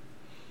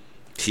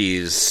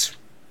 He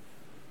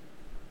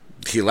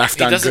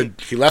left on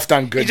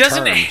good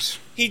terms.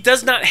 He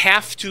does not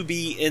have to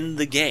be in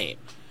the game.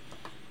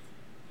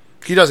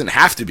 He doesn't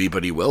have to be,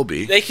 but he will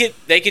be. They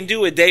can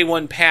do a day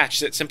one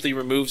patch that simply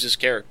removes his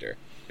character.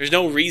 There's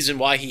no reason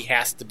why he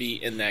has to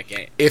be in that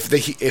game.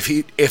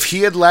 If he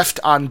had left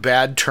on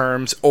bad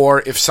terms,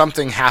 or if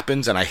something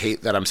happens, and I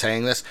hate that I'm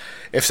saying this,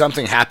 if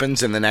something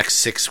happens in the next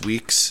 6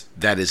 weeks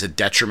that is a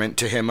detriment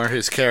to him or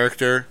his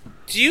character.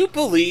 Do you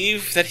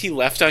believe that he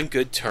left on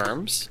good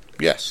terms?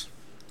 Yes.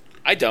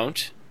 I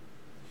don't.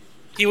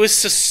 He was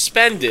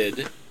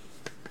suspended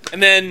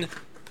and then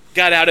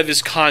got out of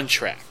his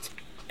contract.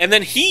 And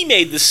then he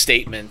made the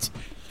statement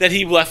that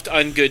he left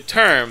on good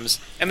terms,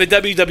 and the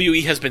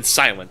WWE has been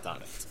silent on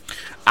it.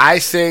 I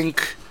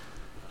think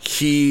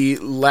he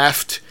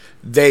left.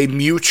 They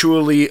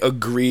mutually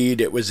agreed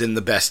it was in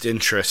the best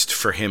interest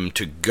for him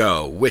to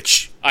go,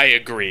 which I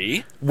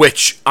agree.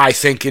 Which I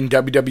think in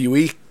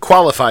WWE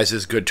qualifies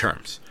as good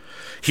terms.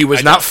 He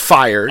was not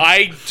fired.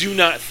 I do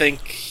not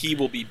think he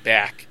will be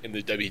back in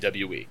the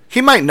WWE.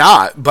 He might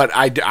not, but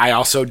I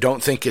also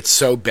don't think it's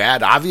so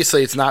bad.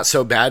 Obviously, it's not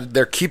so bad.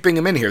 They're keeping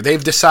him in here.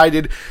 They've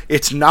decided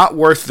it's not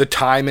worth the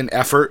time and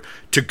effort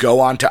to go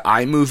on to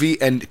iMovie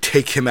and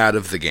take him out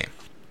of the game.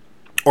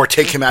 Or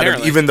take him out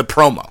of even the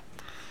promo.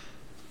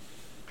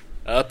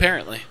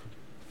 Apparently.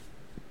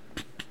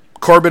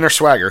 Corbin or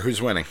Swagger,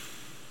 who's winning?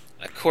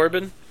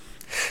 Corbin.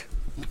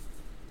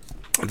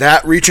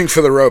 That reaching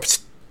for the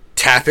ropes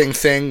tapping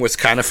thing was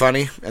kind of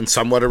funny and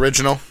somewhat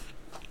original.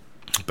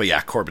 But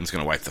yeah, Corbin's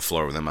going to wipe the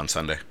floor with him on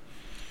Sunday.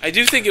 I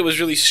do think it was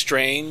really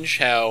strange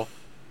how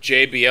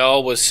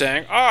JBL was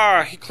saying,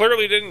 he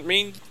clearly didn't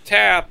mean to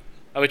tap.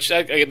 Which,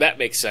 that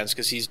makes sense,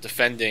 because he's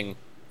defending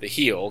the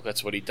heel.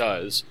 That's what he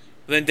does.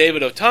 But then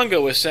David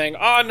Otunga was saying,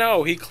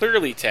 no, he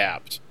clearly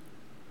tapped.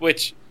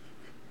 Which,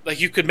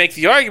 you could make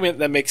the argument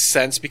that makes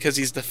sense because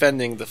he's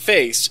defending the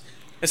face.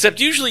 Except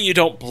usually you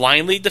don't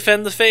blindly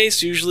defend the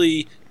face.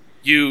 Usually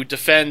you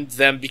defend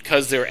them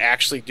because they're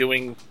actually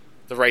doing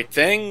the right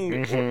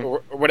thing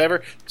or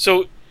whatever.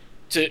 So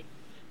to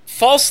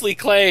falsely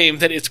claim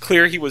that it's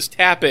clear he was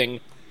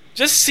tapping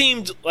just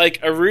seemed like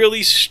a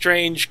really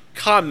strange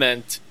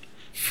comment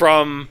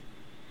from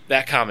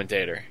that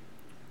commentator.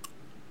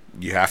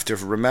 You have to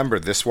remember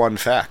this one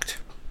fact.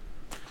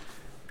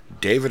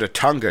 David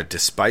Otunga,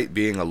 despite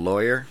being a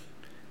lawyer,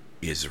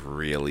 is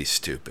really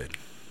stupid.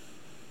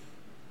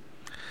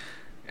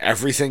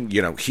 Everything,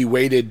 he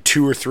waited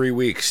 2 or 3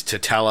 weeks to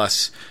tell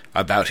us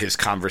about his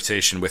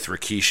conversation with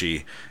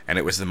Rikishi, and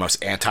it was the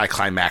most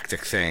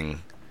anticlimactic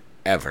thing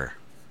ever.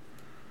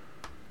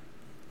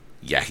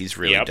 Yeah, he's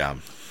really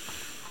dumb.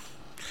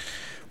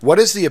 What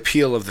is the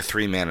appeal of the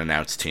 3-man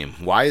announce team?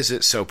 Why is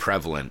it so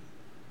prevalent?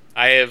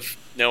 I have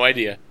no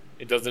idea.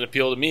 It doesn't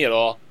appeal to me at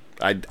all.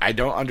 I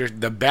don't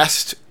the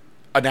best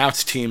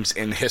announced teams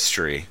in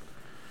history,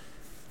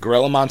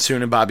 Gorilla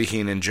Monsoon and Bobby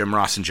Heenan, Jim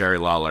Ross and Jerry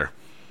Lawler.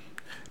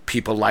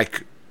 People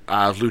like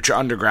Lucha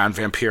Underground,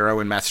 Vampiro,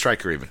 and Matt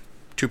Stryker even.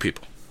 2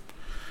 people.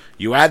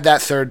 You add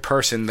that third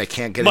person, they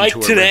can't get Mike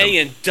into a Tenay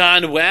rhythm. and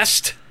Don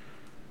West.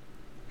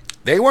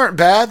 They weren't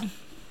bad.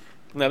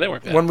 No, they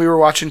weren't bad. When we were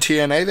watching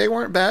TNA, they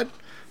weren't bad.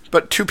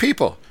 But 2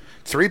 people.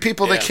 3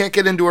 people, they can't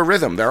get into a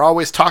rhythm. They're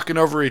always talking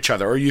over each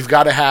other. Or you've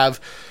got to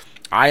have,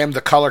 I am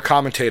the color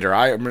commentator.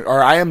 I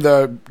am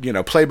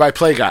the,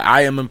 play-by-play guy.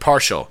 I am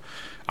impartial.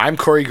 I'm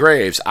Corey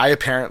Graves. I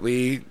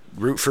apparently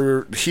root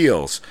for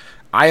heels.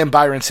 I am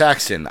Byron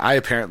Saxton. I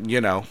apparently,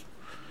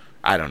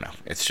 I don't know.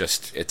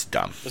 It's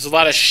dumb. There's a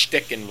lot of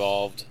shtick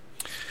involved.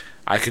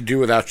 I could do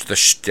without the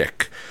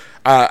shtick.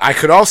 I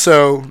could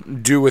also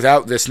do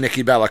without this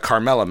Nikki Bella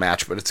Carmella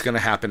match, but it's going to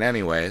happen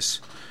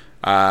anyways.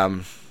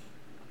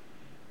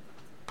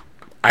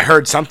 I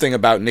heard something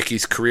about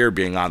Nikki's career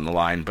being on the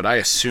line, but I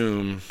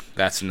assume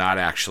that's not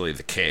actually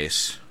the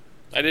case.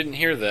 I didn't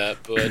hear that,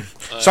 but...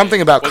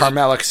 Something about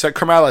Carmella.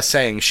 Carmella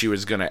saying she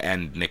was going to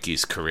end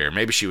Nikki's career.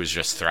 Maybe she was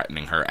just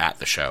threatening her at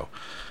the show.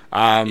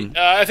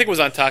 I think it was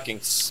on Talking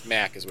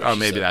Smack as well. Oh,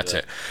 maybe that's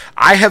it.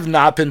 I have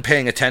not been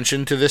paying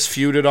attention to this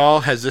feud at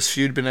all. Has this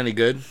feud been any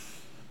good?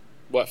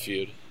 What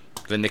feud?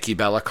 The Nikki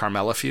Bella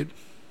Carmella feud?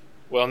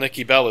 Well,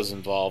 Nikki Bella's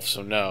involved,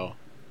 so no.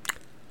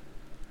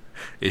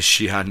 Is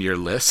she on your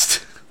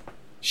list?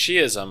 She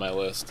is on my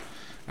list.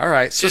 All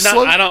right. So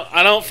I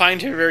don't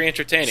find her very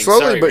entertaining.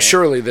 Slowly but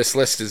surely, this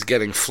list is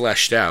getting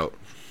fleshed out.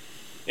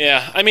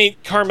 Yeah, I mean,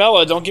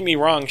 Carmella, don't get me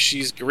wrong,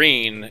 she's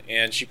green,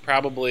 and she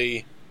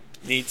probably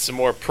needs some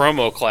more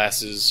promo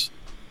classes,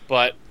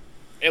 but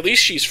at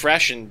least she's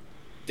fresh and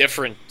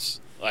different.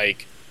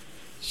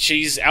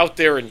 She's out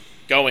there and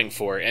going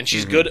for it, and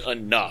she's good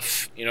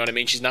enough. You know what I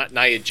mean? She's not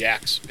Nia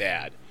Jax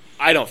bad.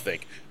 I don't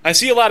think. I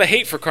see a lot of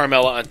hate for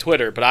Carmella on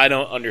Twitter, but I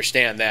don't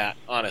understand that,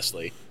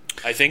 honestly.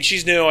 I think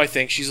she's new. I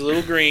think she's a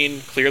little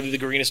green, clearly the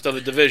greenest of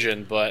the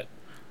division, but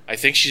I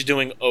think she's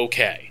doing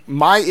okay.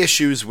 My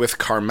issues with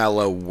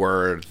Carmella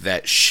were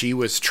that she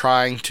was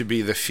trying to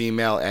be the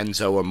female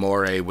Enzo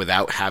Amore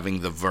without having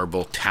the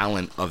verbal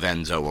talent of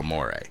Enzo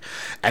Amore.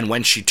 And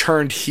when she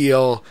turned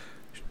heel,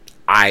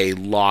 I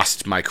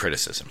lost my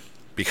criticism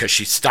because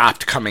she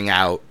stopped coming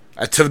out.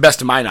 To the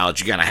best of my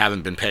knowledge, again, I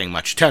haven't been paying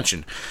much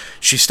attention.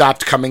 She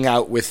stopped coming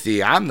out with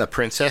the "I'm the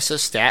Princess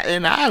of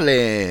Staten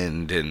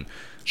Island" and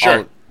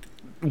sure.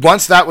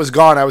 Once that was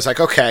gone, I was like,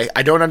 okay,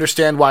 I don't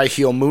understand why a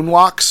heel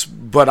moonwalks,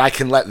 but I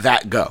can let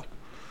that go.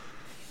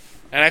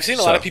 And I've seen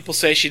a lot of people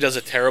say she does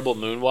a terrible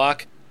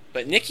moonwalk,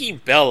 but Nikki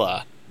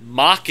Bella,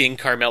 mocking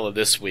Carmella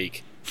this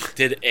week,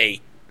 did a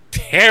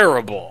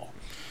terrible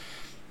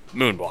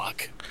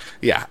moonwalk.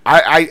 Yeah,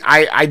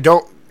 I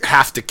don't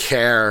have to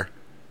care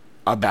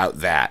about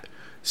that.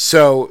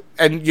 So,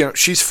 and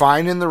she's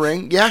fine in the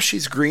ring. Yeah,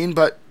 she's green,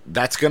 but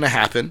that's going to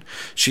happen.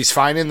 She's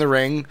fine in the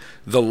ring.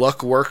 The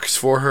look works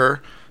for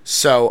her.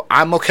 So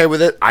I'm okay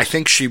with it. I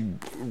think she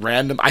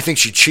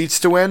cheats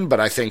to win, but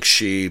I think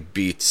she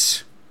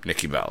beats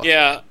Nikki Bella.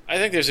 Yeah, I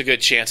think there's a good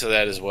chance of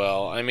that as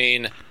well. I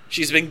mean,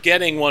 she's been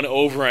getting one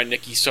over on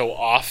Nikki so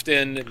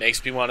often, it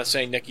makes me want to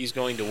say Nikki's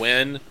going to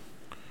win.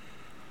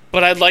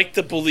 But I'd like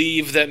to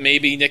believe that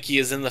maybe Nikki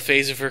is in the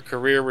phase of her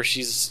career where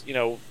she's,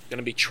 going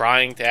to be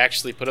trying to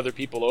actually put other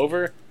people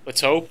over.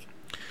 Let's hope.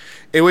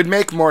 It would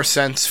make more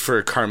sense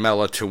for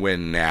Carmella to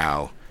win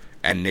now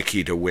and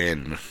Nikki to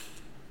win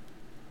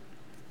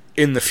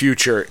in the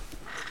future,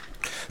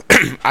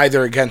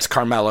 either against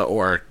Carmella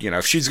or,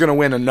 if she's going to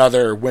win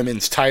another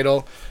women's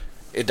title,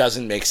 it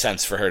doesn't make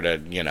sense for her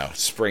to,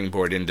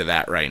 springboard into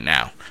that right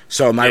now.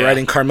 So am I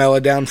writing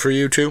Carmella down for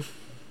you too?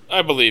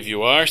 I believe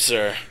you are,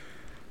 sir.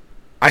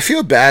 I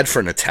feel bad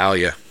for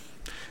Natalya.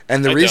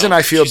 And the reason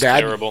I feel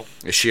bad... Terrible.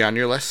 Is she on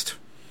your list?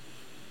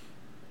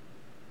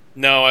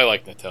 No, I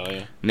like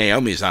Natalya.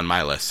 Naomi's on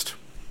my list.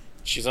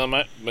 She's on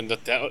my...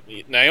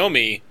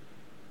 Naomi...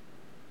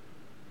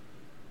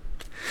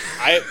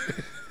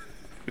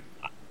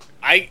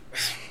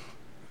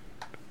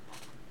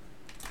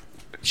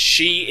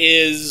 She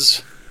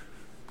is...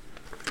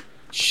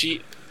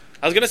 I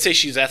was going to say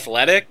she's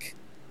athletic.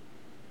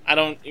 I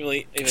don't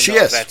really even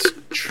know if that's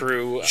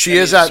true. She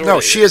is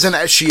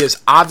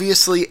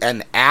obviously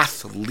an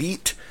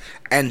athlete,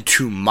 and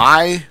to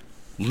my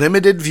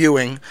limited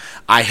viewing,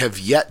 I have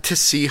yet to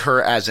see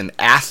her as an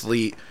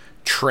athlete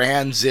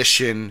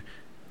transition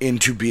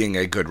into being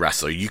a good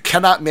wrestler. You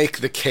cannot make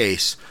the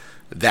case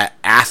that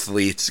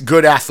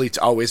good athletes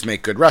always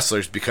make good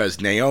wrestlers,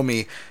 because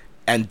Naomi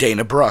and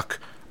Dana Brooke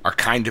are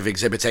kind of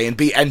exhibits A and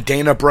B, and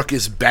Dana Brooke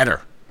is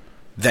better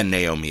than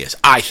Naomi is,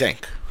 I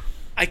think.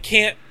 I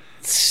can't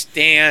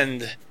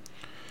stand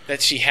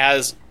that she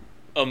has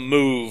a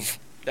move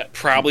that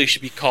probably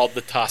should be called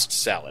the tossed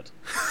salad.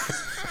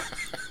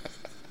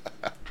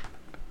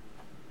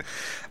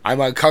 I'm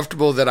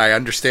uncomfortable that I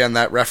understand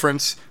that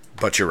reference,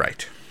 but you're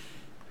right.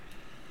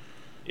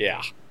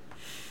 Yeah.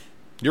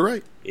 You're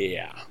right.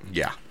 Yeah.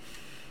 Yeah.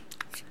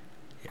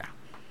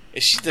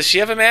 Does she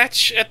have a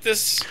match at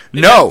this event?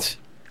 No.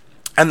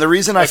 And the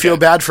reason I feel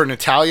bad for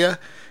Natalya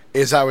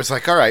is I was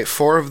like, all right,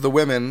 4 of the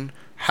women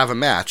have a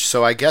match,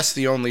 so I guess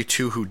the only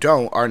 2 who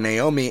don't are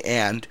Naomi,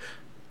 and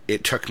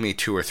it took me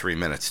 2 or 3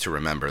 minutes to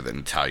remember that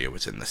Natalya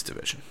was in this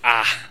division.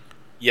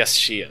 Yes,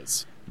 she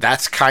is.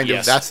 That's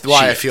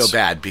why I feel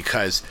bad,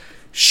 because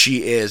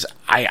she is...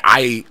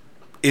 I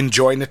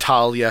enjoy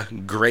Natalya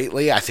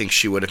greatly. I think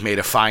she would have made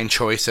a fine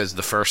choice as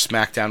the first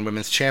SmackDown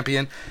Women's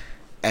Champion,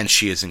 and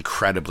she is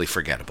incredibly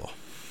forgettable.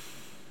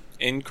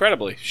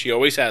 Incredibly. She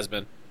always has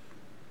been.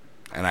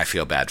 And I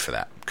feel bad for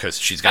that, because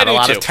she's got a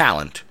lot of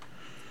talent.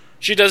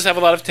 She does have a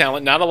lot of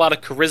talent, not a lot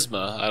of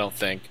charisma, I don't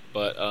think,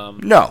 but...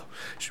 No.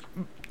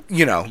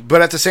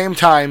 But at the same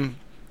time,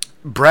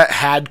 Brett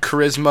had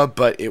charisma,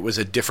 but it was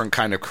a different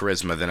kind of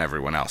charisma than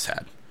everyone else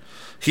had.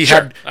 He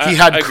had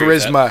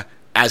charisma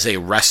as a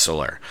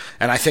wrestler,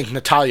 and I think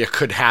Natalya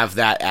could have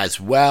that as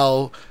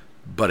well,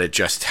 but it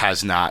just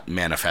has not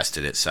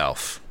manifested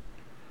itself.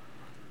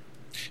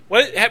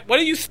 What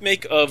do you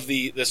make of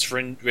this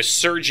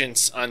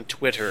resurgence on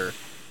Twitter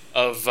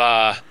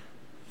of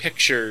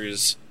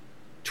pictures,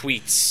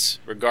 tweets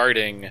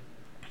regarding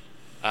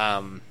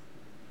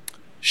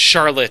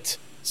Charlotte,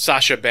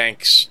 Sasha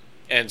Banks,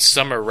 and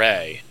Summer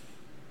Rae?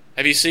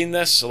 Have you seen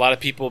this? A lot of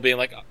people being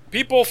like,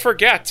 people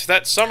forget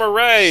that Summer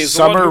Rae is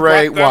the one who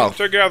brought them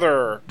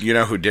together. You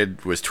know who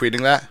was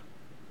tweeting that?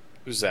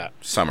 Who's that?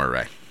 Summer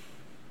Rae.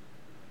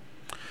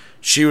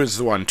 She was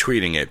the one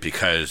tweeting it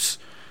because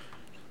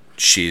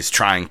she's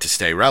trying to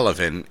stay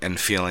relevant and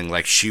feeling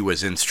like she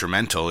was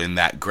instrumental in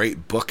that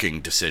great booking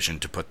decision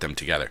to put them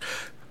together.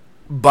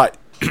 But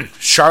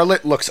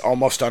Charlotte looks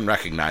almost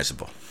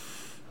unrecognizable.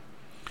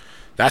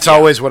 That's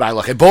always what I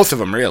look at. Both of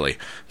them, really.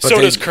 But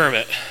so does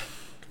Kermit.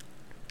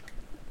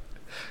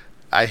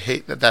 I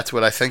hate that that's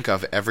what I think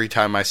of every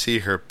time I see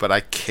her, but I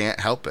can't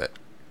help it.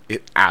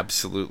 It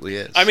absolutely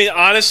is. I mean,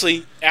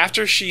 honestly,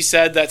 after she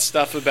said that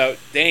stuff about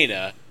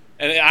Dana,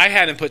 and I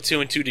hadn't put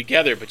 2 and 2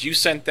 together, but you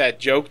sent that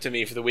joke to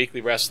me for the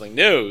Weekly Wrestling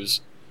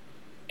News,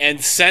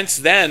 and since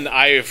then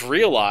I have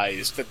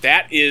realized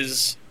that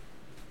is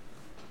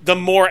the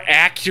more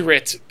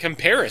accurate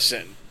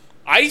comparison.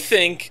 I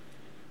think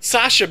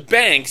Sasha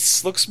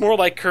Banks looks more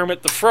like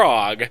Kermit the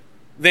Frog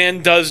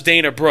than does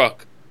Dana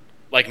Brooke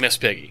like Miss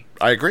Piggy.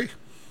 I agree.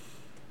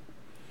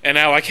 And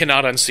now I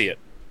cannot unsee it.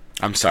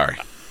 I'm sorry.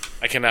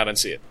 I cannot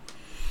unsee it.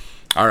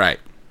 All right.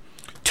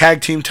 Tag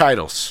team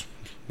titles.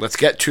 Let's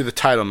get to the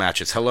title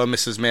matches. Hello,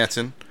 Mrs.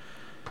 Manson.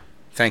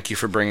 Thank you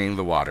for bringing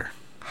the water.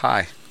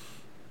 Hi.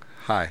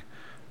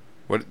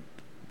 What?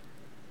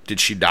 Did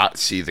she not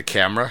see the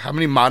camera? How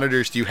many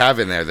monitors do you have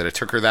in there that it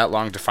took her that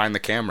long to find the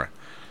camera?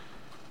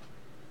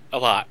 A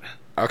lot.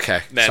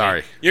 Okay, Many.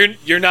 Sorry.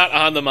 You're not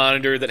on the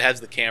monitor that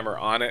has the camera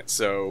on it,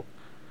 so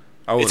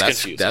it's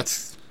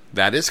confusing.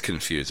 That is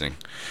confusing.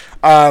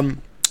 The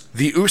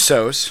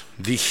Usos,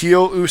 the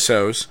heel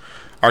Usos,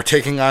 are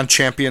taking on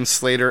champions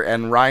Slater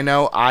and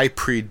Rhino. I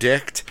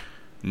predict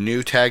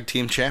new tag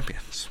team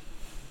champions.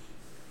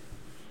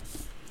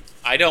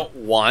 I don't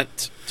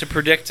want to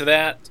predict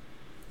that,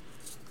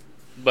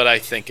 but I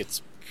think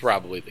it's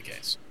probably the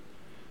case.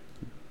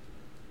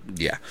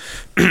 Yeah.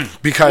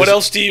 Because what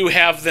else do you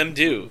have them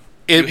do?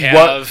 Did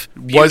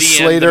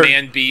Slater and the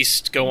Man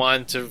Beast go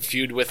on to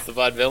feud with the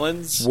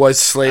Vaudevillains?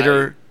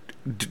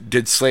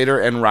 Did Slater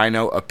and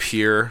Rhino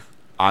appear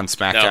on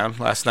SmackDown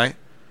last night?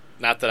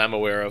 Not that I'm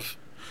aware of.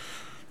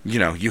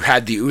 You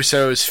had the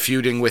Usos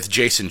feuding with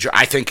Jason.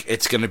 I think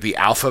it's going to be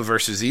Alpha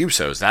versus the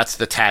Usos. That's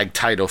the tag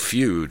title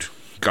feud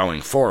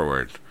going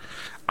forward.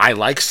 I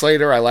like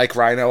Slater. I like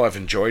Rhino. I've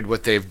enjoyed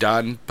what they've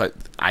done, but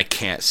I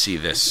can't see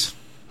this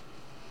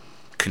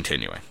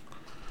continuing.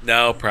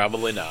 No,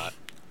 probably not.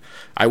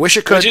 I wish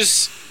it could.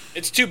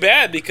 It's too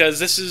bad, because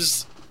this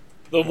is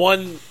the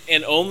one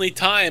and only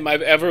time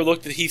I've ever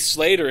looked at Heath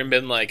Slater and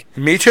been like,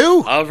 me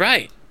too. All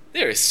right,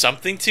 there is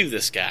something to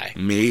this guy.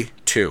 Me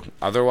 2.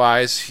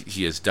 Otherwise,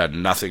 he has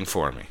done nothing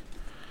for me.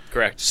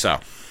 Correct.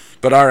 So,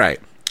 but all right.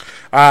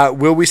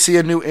 Will we see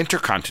a new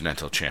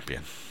Intercontinental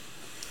Champion?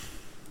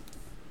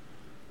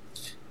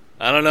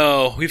 I don't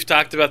know. We've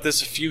talked about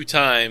this a few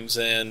times,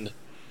 and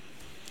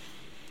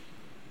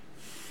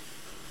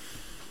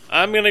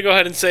I'm going to go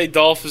ahead and say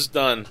Dolph is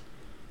done.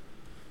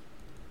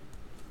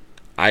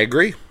 I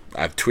agree.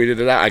 I've tweeted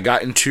it out. I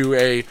got into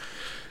a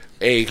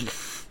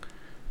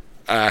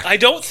I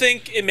don't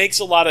think it makes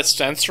a lot of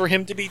sense for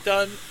him to be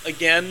done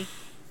again.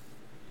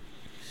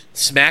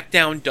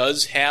 SmackDown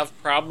does have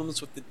problems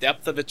with the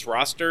depth of its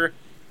roster,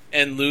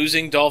 and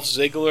losing Dolph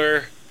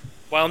Ziggler,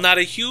 while not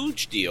a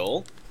huge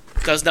deal,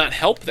 does not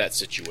help that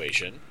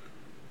situation.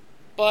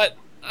 But,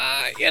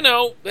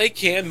 they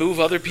can move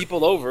other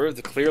people over.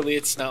 Clearly,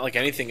 it's not like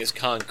anything is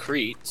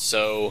concrete,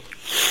 so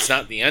it's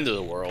not the end of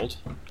the world.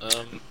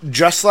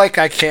 Just like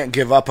I can't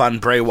give up on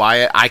Bray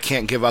Wyatt, I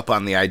can't give up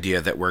on the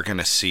idea that we're going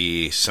to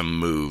see some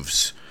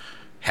moves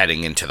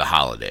heading into the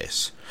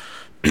holidays.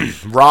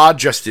 Raw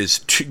just is,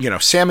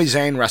 Sami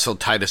Zayn wrestled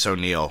Titus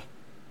O'Neil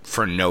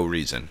for no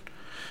reason.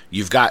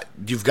 You've got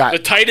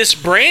the Titus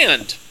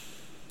brand.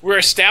 We're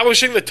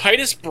establishing the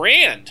Titus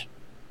brand.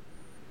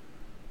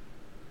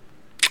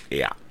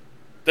 Yeah.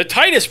 The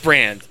Titus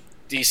brand,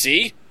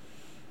 DC.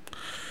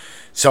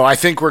 So I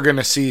think we're going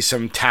to see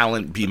some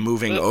talent be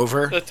moving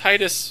over. The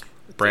Titus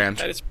brand.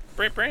 Titus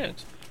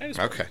brand.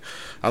 Okay.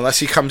 Unless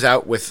he comes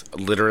out with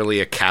literally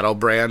a cattle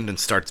brand and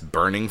starts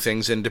burning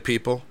things into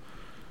people.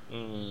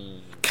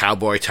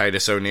 Cowboy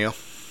Titus O'Neil.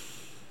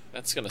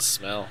 That's going to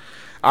smell.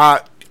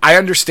 I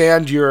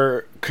understand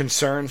your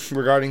concern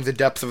regarding the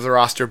depth of the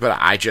roster, but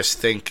I just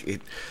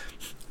think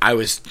I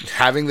was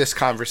having this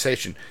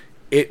conversation.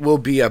 It will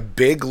be a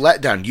big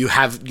letdown.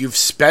 You've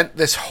spent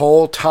this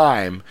whole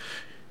time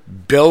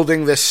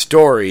building this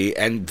story,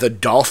 and the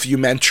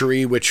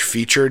Dolphumentary, which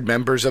featured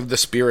members of the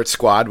Spirit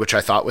Squad, which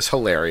I thought was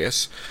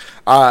hilarious.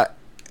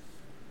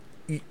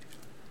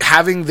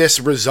 Having this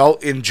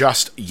result in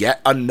just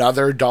yet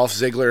another Dolph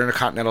Ziggler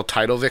Intercontinental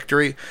title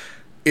victory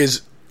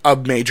is a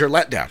major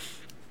letdown.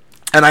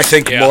 And I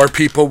think more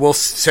people will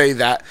say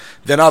that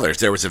than others.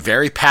 There was a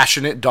very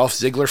passionate Dolph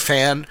Ziggler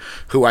fan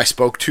who I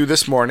spoke to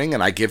this morning,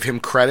 and I give him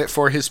credit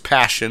for his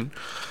passion.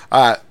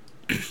 But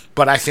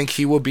I think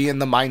he will be in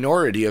the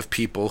minority of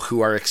people who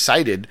are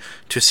excited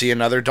to see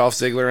another Dolph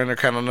Ziggler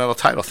Intercontinental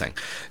title thing.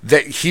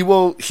 That he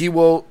will,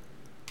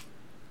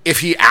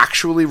 if he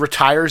actually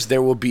retires,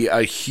 there will be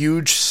a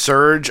huge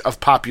surge of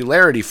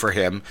popularity for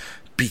him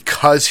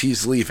because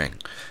he's leaving.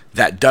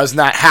 That does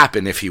not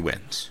happen if he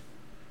wins.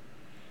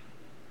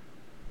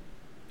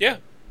 Yeah.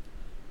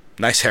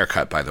 Nice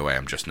haircut, by the way.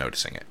 I'm just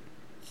noticing it.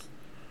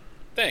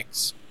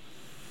 Thanks.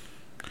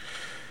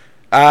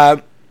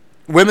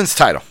 Women's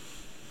title.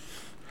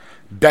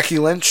 Becky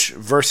Lynch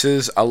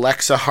versus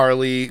Alexa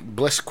Harley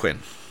Bliss Quinn.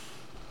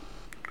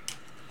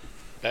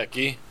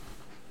 Becky.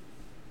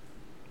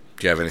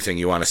 Do you have anything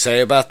you want to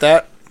say about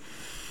that?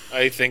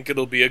 I think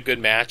it'll be a good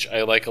match.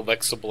 I like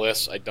Alexa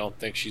Bliss. I don't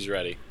think she's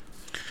ready.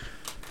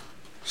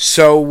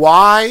 So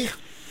why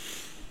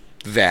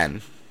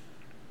then,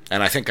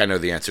 and I think I know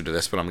the answer to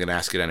this, but I'm going to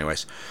ask it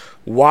anyways,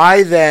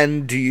 why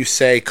then do you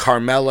say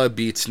Carmella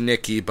beats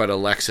Nikki but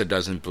Alexa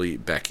doesn't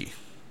beat Becky?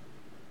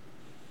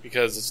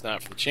 Because it's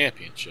not for the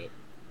championship.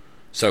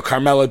 So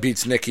Carmella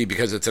beats Nikki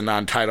because it's a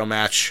non-title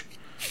match,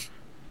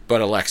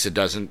 but Alexa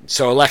doesn't.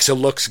 So Alexa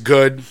looks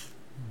good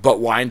but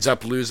winds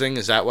up losing?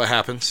 Is that what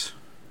happens?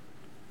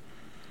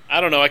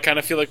 I don't know. I kind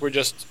of feel like we're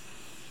just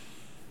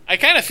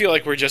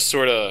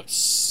sort of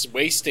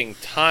wasting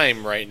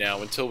time right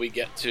now until we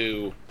get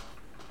to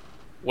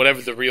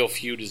whatever the real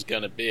feud is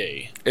going to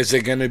be. Is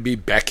it going to be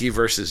Becky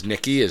versus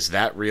Nikki? Is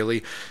that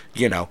really,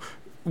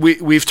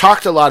 we've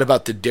talked a lot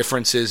about the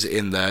differences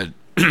in the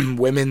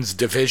women's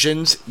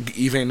divisions,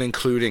 even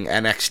including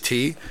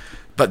NXT,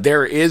 but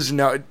there is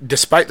no,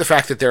 despite the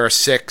fact that there are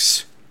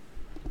 6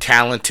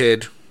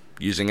 talented,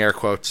 using air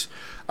quotes,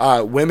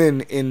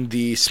 women in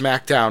the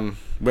SmackDown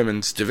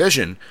women's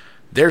division,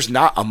 there's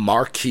not a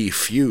marquee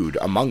feud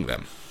among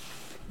them.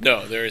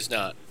 No, there is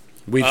not.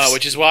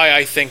 Which is why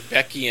I think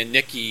Becky and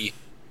Nikki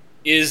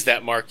is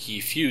that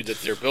marquee feud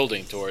that they're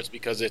building towards,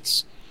 because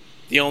it's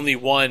the only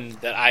one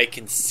that I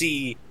can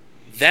see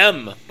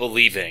them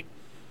believing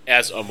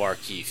as a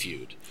marquee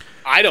feud.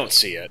 I don't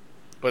see it,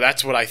 but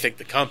that's what I think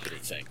the company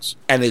thinks.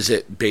 And is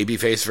it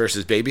babyface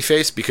versus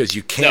babyface? Because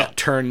you can't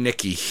turn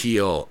Nikki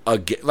heel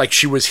again. Like,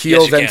 she was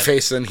heel, then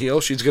face, then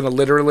heel. She's going to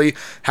literally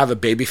have a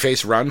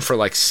babyface run for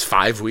like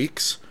 5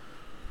 weeks.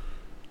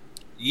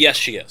 Yes,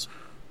 she is.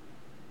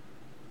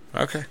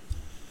 Okay.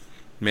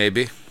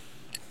 Maybe.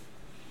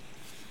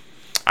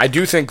 I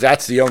do think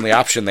that's the only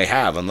option they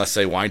have, unless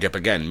they wind up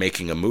again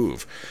making a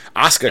move.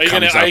 Asuka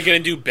comes up. Are you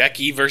going to do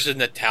Becky versus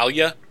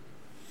Natalya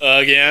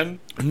again?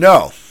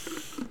 No.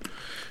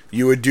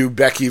 You would do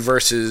Becky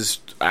versus,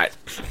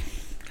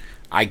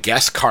 I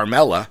guess,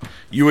 Carmella.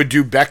 You would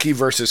do Becky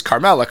versus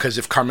Carmella, because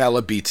if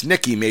Carmella beats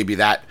Nikki, maybe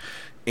that,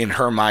 in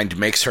her mind,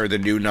 makes her the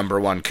new number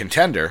 1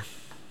 contender.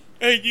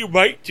 And you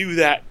might do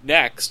that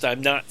next.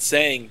 I'm not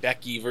saying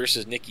Becky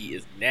versus Nikki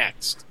is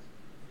next.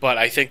 But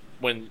I think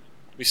when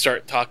we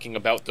start talking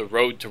about the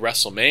road to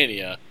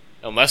WrestleMania,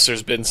 unless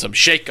there's been some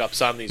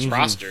shakeups on these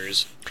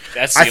rosters,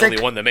 that's the only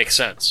one that makes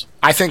sense.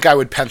 I think I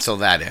would pencil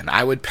that in.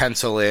 I would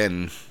pencil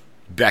in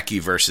Becky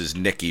versus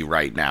Nikki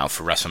right now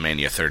for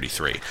WrestleMania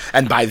 33.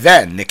 And by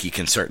then, Nikki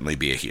can certainly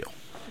be a heel.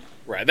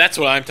 Right, that's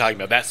what I'm talking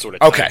about, that sort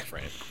of time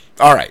frame.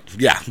 All right,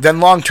 yeah. Then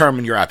long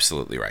term, you're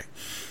absolutely right.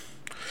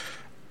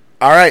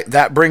 All right,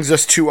 that brings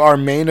us to our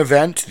main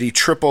event, the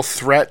triple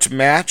threat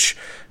match.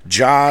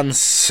 John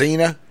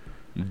Cena,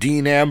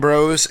 Dean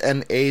Ambrose,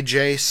 and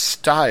AJ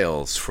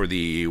Styles for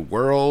the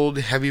World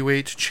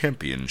Heavyweight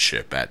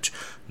Championship at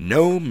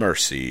No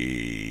Mercy.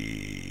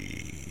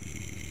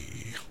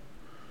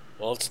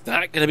 Well, it's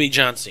not going to be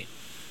John Cena.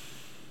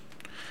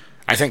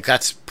 I think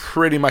that's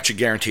pretty much a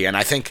guarantee, and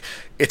I think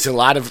it's a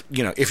lot of,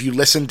 if you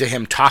listen to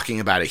him talking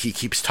about it, he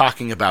keeps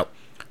talking about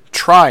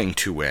trying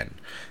to win,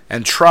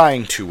 and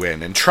trying to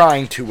win, and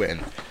trying to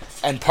win.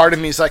 And part of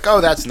me is like, oh,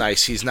 that's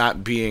nice. He's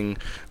not being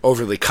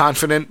overly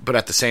confident, but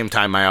at the same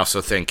time, I also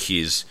think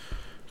he's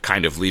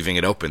kind of leaving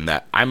it open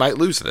that I might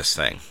lose this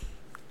thing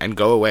and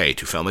go away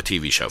to film a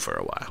TV show for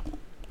a while.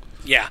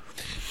 Yeah.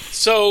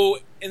 So,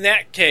 in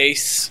that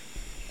case,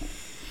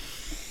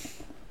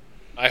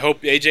 I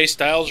hope AJ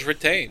Styles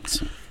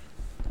retains.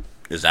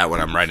 Is that what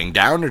I'm writing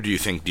down, or do you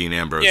think Dean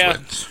Ambrose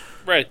wins?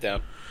 Write it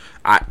down.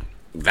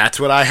 That's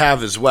what I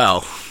have as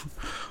well.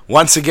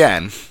 Once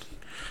again,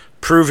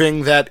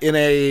 proving that in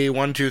a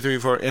 1, 2, 3,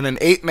 4, in an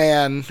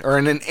 8-man or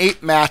in an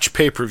 8-match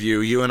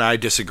pay-per-view, you and I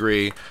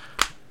disagree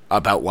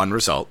about one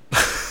result.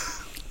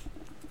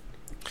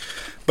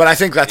 But I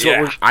think that's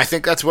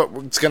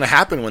what's going to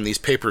happen when these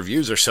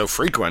pay-per-views are so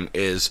frequent.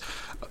 Is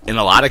in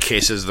a lot of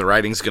cases the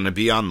writing's going to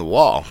be on the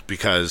wall,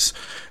 because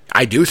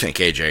I do think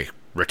AJ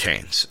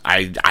retains.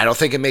 I don't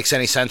think it makes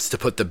any sense to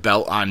put the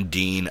belt on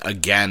Dean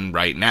again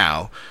right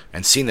now,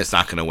 and Cena's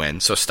not going to win,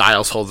 so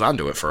Styles holds on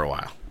to it for a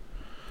while.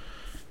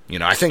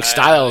 I think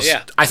Styles.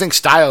 I think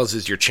Styles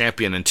is your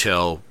champion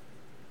until,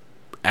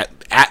 at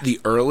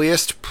the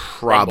earliest,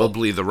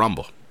 probably the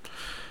Rumble.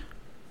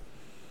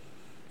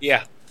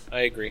 Yeah, I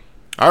agree.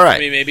 All right. I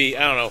mean, maybe,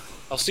 I don't know.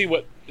 I'll see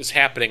what is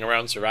happening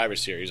around Survivor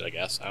Series, I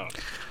guess. I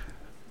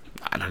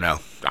don't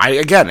know.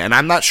 And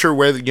I'm not sure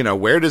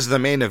where does the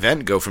main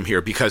event go from here,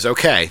 because,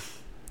 okay,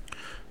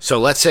 so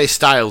let's say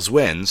Styles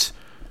wins.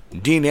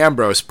 Dean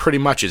Ambrose pretty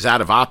much is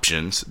out of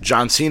options.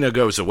 John Cena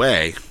goes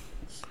away.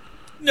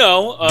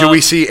 No. Do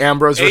we see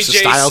Ambrose versus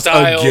AJ Styles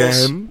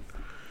again?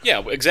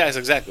 Yeah,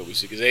 exactly what we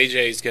see, because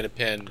AJ is going to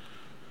pin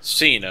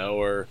Cena,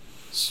 or,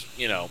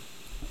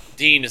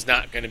 Dean is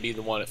not going to be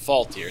the one at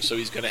fault here, so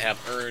he's going to have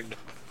earned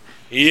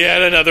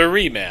yet another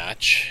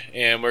rematch,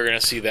 and we're going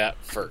to see that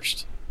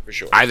first, for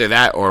sure. Either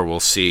that, or we'll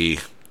see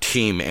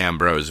Team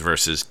Ambrose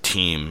versus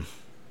Team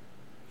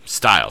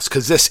Styles,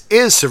 because this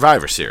is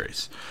Survivor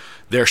Series.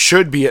 There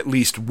should be at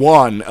least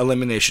one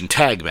elimination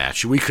tag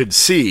match. We could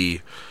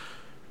see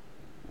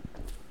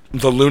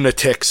the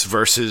Lunatics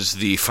versus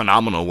the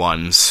Phenomenal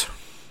Ones.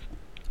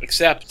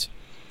 Except,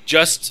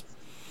 just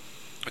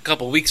a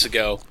couple weeks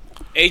ago,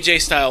 AJ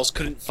Styles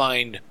couldn't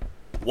find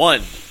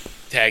one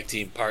tag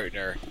team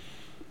partner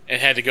and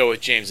had to go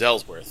with James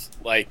Ellsworth.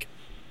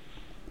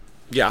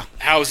 Yeah.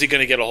 How is he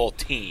going to get a whole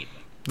team?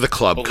 The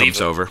club comes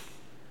over.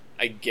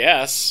 I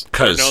guess.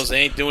 Because knows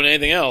they ain't doing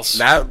anything else.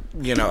 That,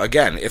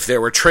 again, if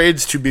there were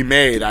trades to be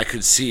made, I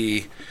could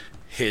see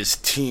his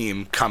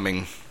team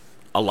coming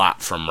a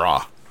lot from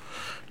Raw.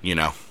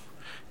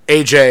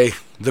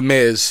 AJ, The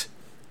Miz,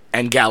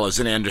 and Gallows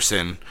and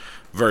Anderson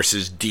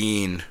versus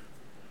Dean,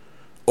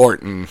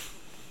 Orton,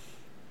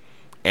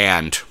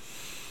 and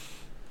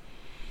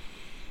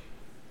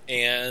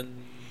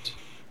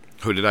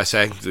who did I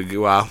say?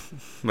 Well,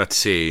 let's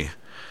see.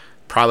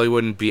 Probably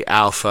wouldn't be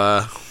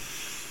Alpha.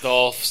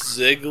 Dolph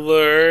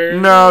Ziggler.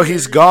 No,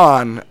 he's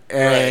gone.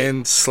 And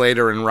right.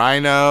 Slater and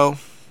Rhino,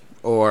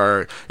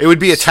 or it would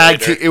be a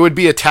tag. It would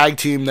be a tag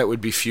team that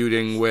would be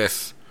feuding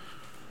with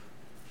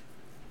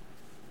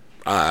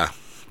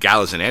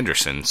Gallows and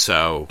Anderson.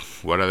 So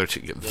what other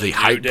the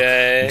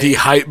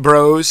Hype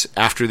Bros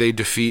after they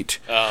defeat.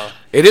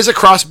 It is a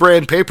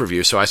cross-brand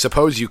pay-per-view, so I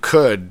suppose you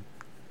could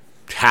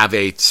have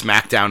a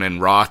SmackDown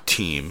and Raw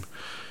team,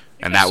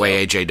 and that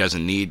way AJ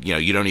doesn't need,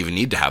 you don't even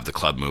need to have the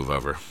club move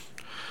over.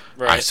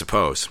 Right. I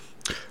suppose.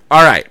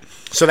 All right,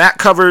 so that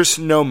covers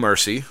No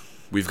Mercy.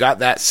 We've got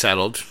that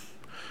settled.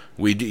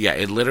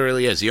 It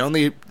literally is. The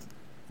only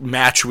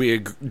match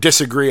we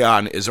disagree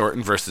on is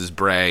Orton versus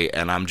Bray,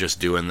 and I'm just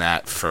doing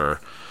that for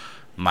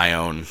my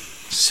own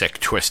sick,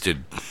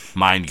 twisted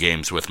mind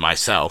games with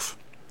myself.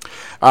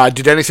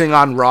 Did anything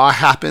on Raw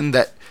happen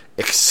that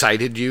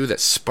excited you, that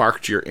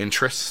sparked your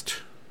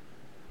interest?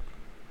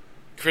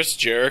 Chris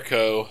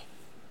Jericho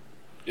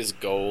is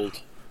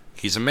gold.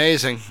 He's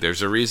amazing.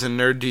 There's a reason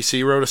Nerd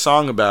DC wrote a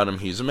song about him.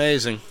 He's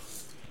amazing.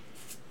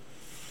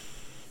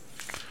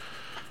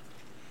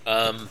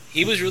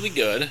 He was really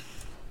good.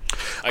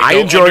 I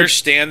don't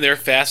understand their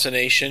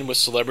fascination with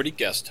celebrity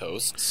guest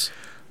hosts.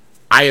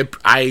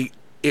 I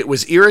it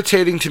was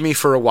irritating to me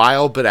for a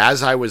while, but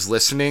as I was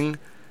listening,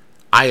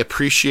 I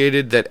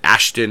appreciated that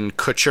Ashton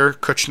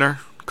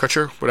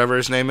Kutcher, whatever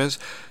his name is,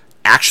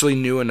 actually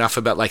knew enough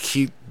about, like,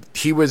 he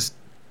was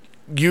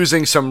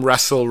using some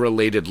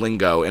wrestle-related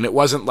lingo, and it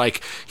wasn't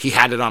like he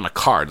had it on a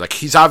card. Like,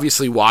 he's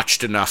obviously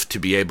watched enough to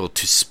be able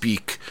to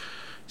speak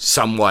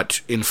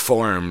somewhat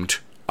informed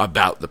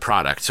about the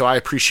product. So I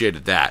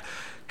appreciated that.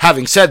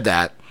 Having said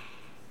that,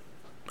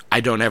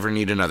 I don't ever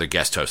need another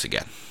guest host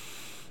again.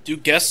 Do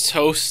guest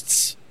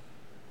hosts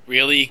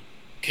really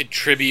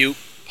contribute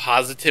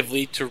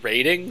positively to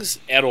ratings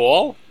at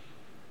all?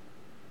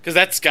 Because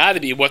that's got to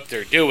be what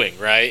they're doing,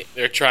 right?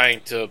 They're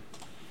trying to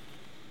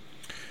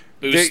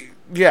boost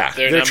their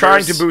numbers.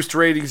 Trying to boost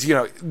ratings. You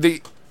know,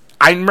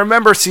 I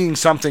remember seeing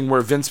something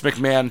where Vince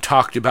McMahon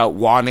talked about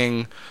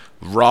wanting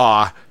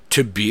Raw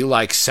to be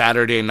like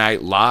Saturday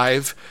Night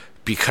Live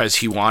because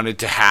he wanted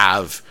to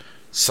have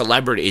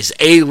celebrities,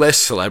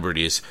 A-list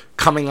celebrities,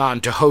 coming on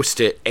to host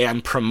it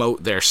and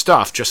promote their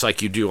stuff, just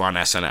like you do on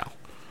SNL.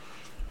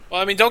 Well,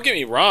 I mean, don't get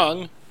me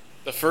wrong.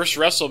 The first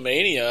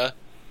WrestleMania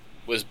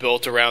was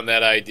built around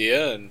that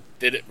idea and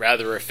did it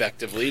rather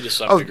effectively to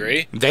some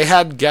degree. They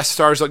had guest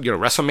stars like,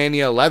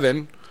 WrestleMania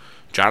 11,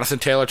 Jonathan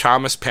Taylor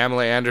Thomas,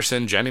 Pamela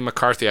Anderson, Jenny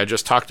McCarthy. I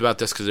just talked about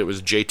this because it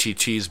was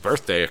JTT's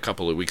birthday a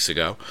couple of weeks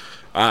ago.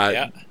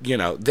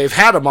 They've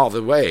had them all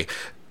the way.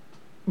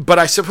 But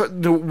I suppose,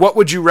 what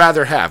would you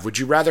rather have? Would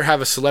you rather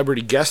have a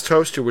celebrity guest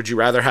host, or would you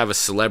rather have a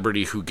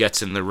celebrity who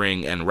gets in the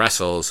ring and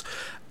wrestles,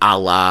 a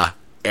la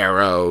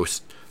Arrow,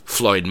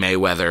 Floyd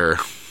Mayweather,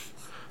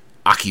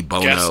 Aki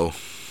Bono?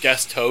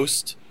 Guest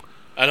host?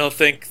 I don't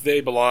think they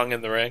belong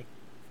in the ring.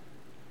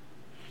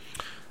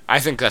 I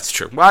think that's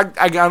true. Well,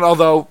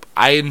 although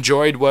I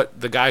enjoyed what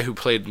the guy who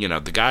played,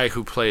 the guy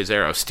who plays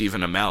Arrow,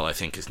 Stephen Amell, I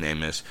think his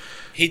name is.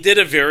 He did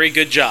a very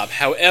good job.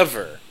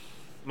 However,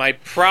 my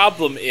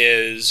problem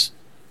is,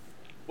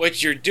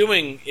 what you're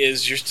doing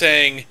is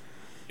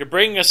you're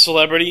bringing a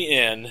celebrity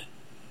in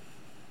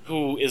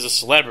who is a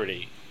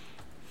celebrity,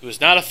 who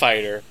is not a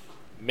fighter.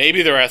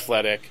 Maybe they're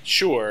athletic,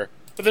 sure,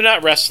 but they're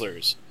not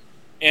wrestlers.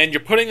 And you're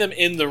putting them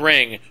in the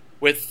ring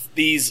with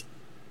these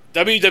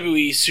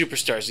WWE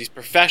superstars, these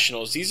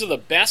professionals. These are the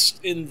best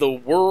in the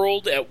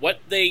world at what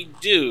they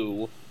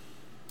do.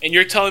 And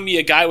you're telling me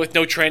a guy with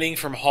no training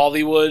from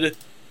Hollywood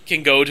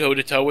can go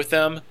toe-to-toe with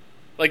them?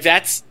 Like,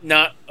 that's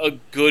not a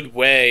good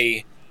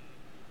way.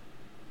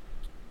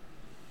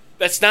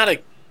 That's not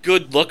a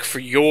good look for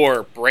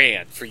your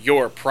brand, for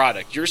your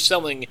product. You're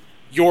selling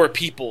your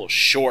people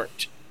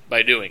short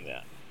by doing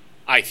that,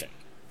 I think.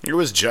 It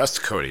was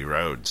just Cody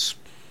Rhodes.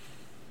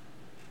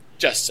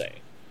 Just saying.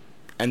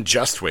 And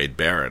just Wade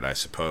Barrett, I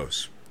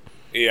suppose.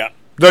 Yeah.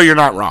 Though you're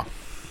not wrong.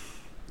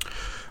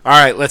 All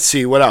right, let's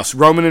see. What else?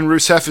 Roman and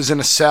Rusev is in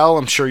a cell.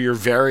 I'm sure you're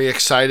very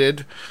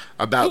excited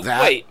about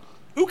that. Wait,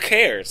 who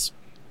cares?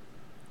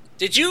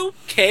 Did you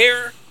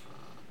care?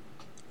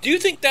 Do you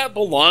think that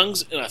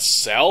belongs in a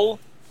cell?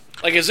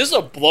 Like, is this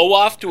a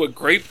blow-off to a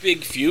great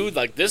big feud?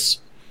 Like, this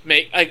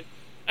I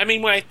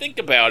mean, when I think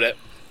about it,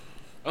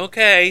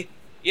 okay,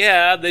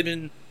 yeah,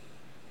 they've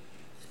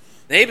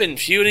been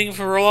feuding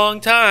for a long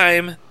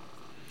time.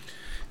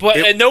 But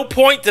at no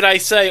point did I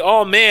say,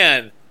 oh,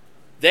 man,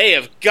 they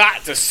have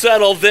got to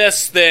settle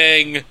this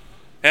thing,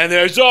 and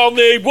there's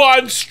only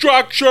one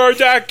structure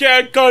that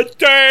can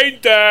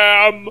contain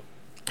them.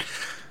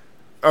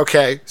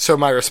 Okay, so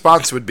my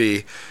response would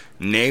be,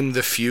 name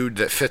the feud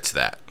that fits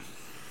that.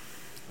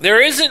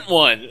 There isn't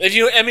one.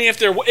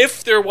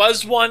 If there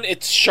was one,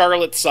 it's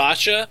Charlotte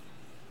Sasha.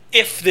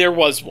 If there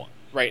was one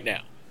right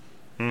now.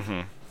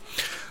 Mm-hmm.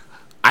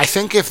 I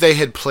think if they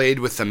had played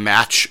with the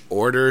match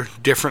order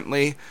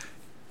differently,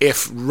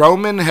 if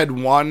Roman had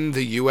won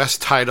the U.S.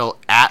 title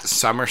at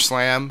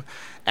SummerSlam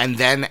and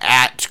then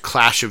at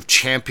Clash of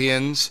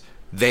Champions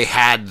they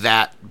had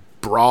that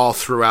brawl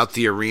throughout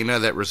the arena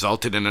that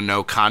resulted in a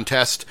no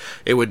contest,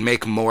 it would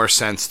make more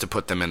sense to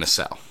put them in a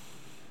cell.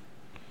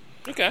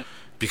 Okay.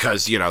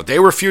 Because, they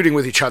were feuding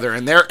with each other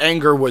and their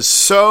anger was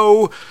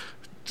so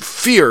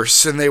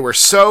fierce and they were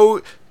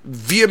so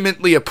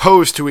vehemently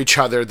opposed to each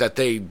other that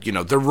they,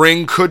 the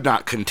ring could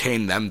not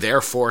contain them,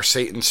 therefore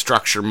Satan's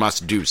structure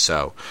must do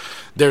so.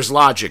 There's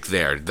logic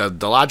there.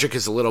 The logic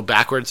is a little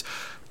backwards.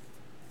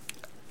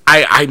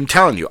 I'm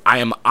telling you, I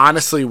am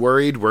honestly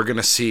worried we're going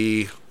to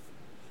see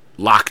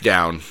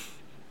Lockdown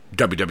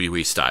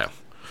WWE style.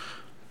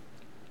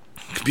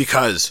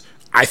 Because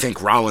I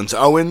think Rollins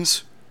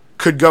Owens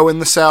could go in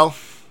the cell,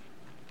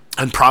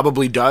 and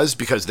probably does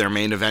because their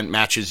main event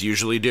matches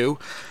usually do.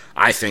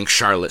 I think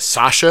Charlotte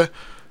Sasha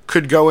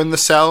could go in the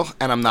cell,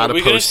 and I'm not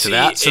opposed to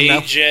that. So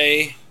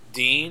AJ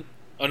Dean?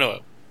 Oh no,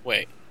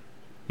 wait.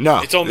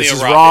 No, it's only this a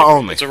is Raw. Raw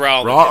only. It's a Raw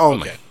only. Raw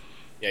only. Okay.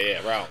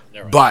 Yeah,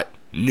 Raw. But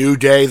New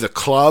Day, the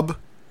club,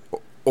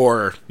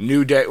 or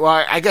New Day.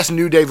 Well, I guess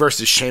New Day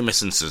versus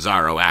Sheamus and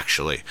Cesaro.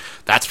 Actually,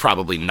 that's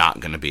probably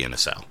not going to be in a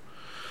cell.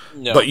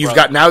 No, but you've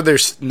got now.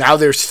 There's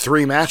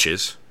 3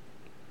 matches.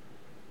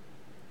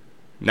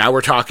 Now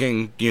we're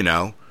talking,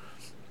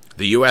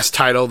 The U.S.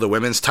 title, the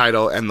women's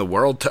title, and the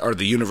world or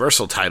the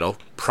universal title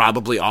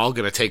probably all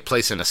going to take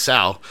place in a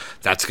cell.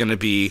 That's going to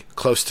be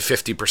close to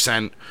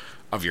 50%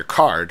 of your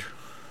card.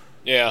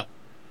 Yeah.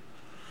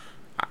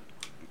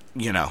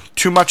 You know,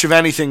 too much of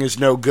anything is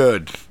no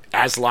good.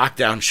 As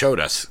Lockdown showed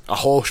us, a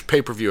whole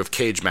pay-per-view of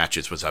cage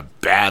matches was a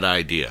bad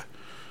idea.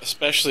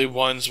 Especially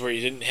ones where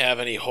you didn't have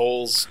any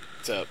holes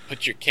to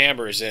put your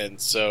cameras in,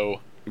 so...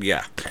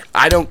 Yeah.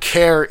 I don't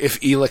care if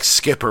Elix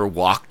Skipper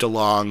walked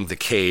along the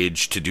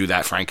cage to do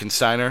that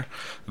Frankensteiner.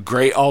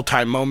 Great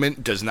all-time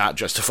moment does not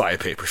justify a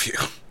pay-per-view.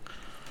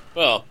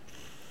 Well,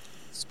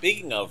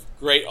 speaking of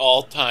great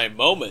all-time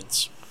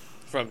moments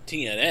from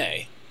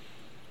TNA,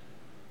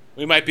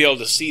 we might be able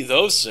to see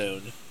those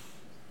soon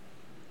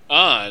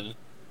on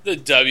the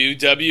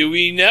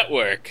WWE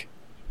Network.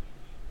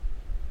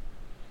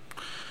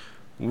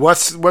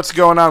 What's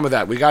going on with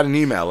that? We got an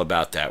email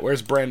about that.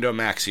 Where's Brando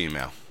Mac's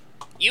email?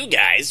 You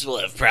guys will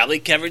have probably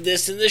covered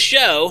this in the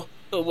show,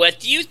 but what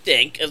do you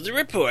think of the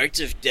reports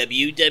of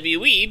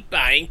WWE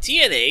buying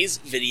TNA's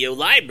video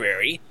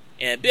library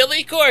and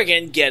Billy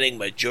Corgan getting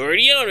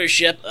majority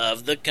ownership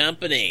of the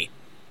company?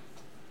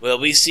 Will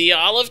we see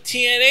all of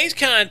TNA's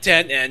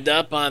content end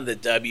up on the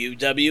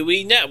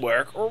WWE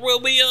Network, or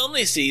will we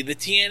only see the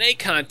TNA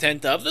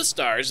content of the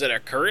stars that are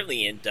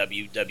currently in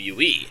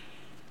WWE,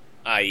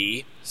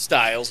 i.e.,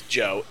 Styles,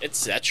 Joe,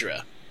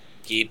 etc.?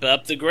 Keep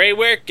up the great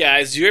work,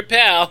 guys. Your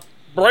pal,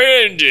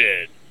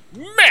 Brandon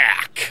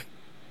Mac.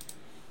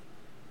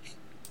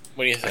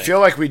 What do you think? I feel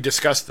like we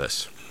discussed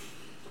this.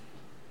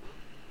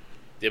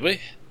 Did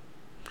we?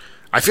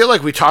 I feel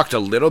like we talked a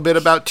little bit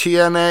about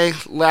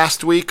TNA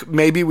last week.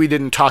 Maybe we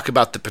didn't talk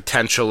about the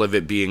potential of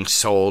it being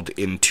sold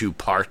in two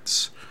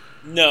parts.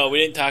 No, we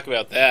didn't talk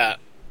about that.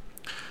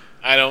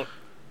 I don't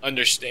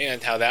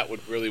understand how that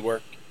would really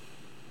work.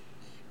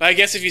 But I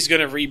guess if he's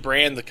going to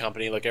rebrand the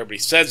company like everybody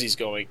says he's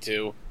going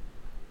to.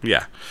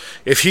 Yeah.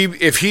 If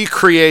he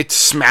creates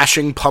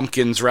Smashing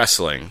Pumpkins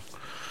Wrestling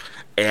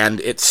and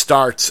it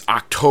starts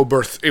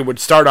it would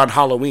start on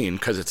Halloween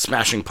because it's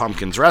Smashing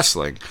Pumpkins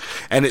Wrestling,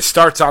 and it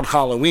starts on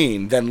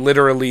Halloween, then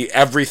literally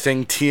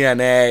everything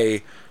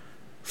TNA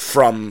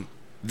from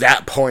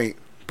that point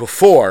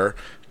before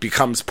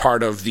becomes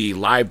part of the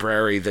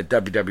library that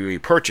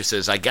WWE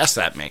purchases. I guess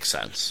that makes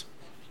sense.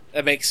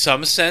 That makes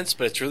some sense,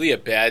 but it's really a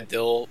bad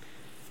deal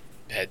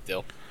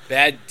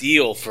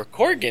for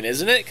Corgan,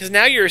 isn't it? Because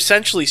now you're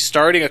essentially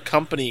starting a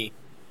company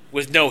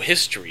with no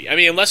history. I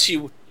mean, unless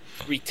you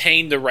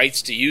retain the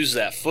rights to use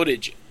that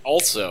footage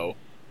also.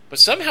 But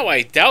somehow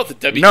I doubt that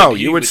WWE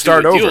you would do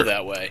start a deal over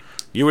that way.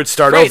 You would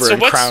start Right, over so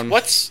and crown...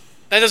 that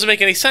doesn't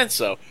make any sense,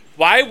 though.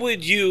 Why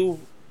would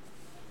you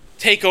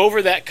take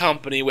over that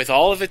company with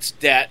all of its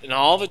debt and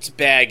all of its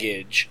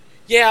baggage?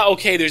 Yeah,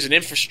 okay, there's an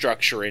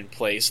infrastructure in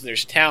place, and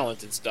there's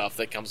talent and stuff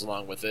that comes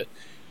along with it.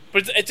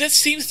 But it just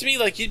seems to me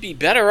like you'd be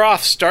better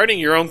off starting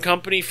your own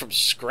company from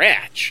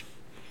scratch.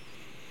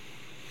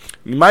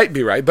 You might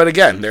be right, but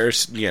again,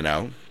 there's,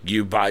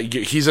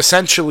 he's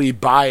essentially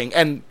buying,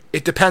 and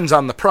it depends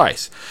on the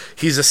price.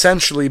 He's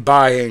essentially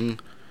buying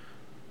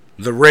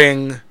the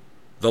ring,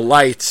 the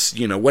lights,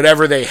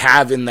 whatever they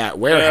have in that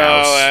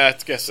warehouse. Oh, I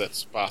guess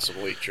that's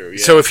possibly true.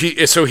 Yeah.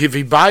 So if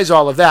he buys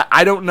all of that,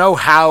 I don't know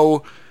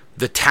how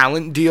the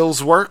talent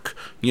deals work.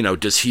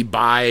 Does he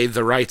buy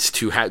the rights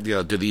to have,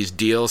 do these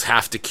deals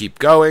have to keep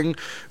going,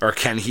 or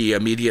can he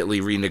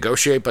immediately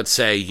renegotiate but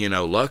say,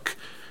 look,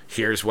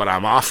 here's what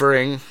I'm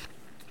offering?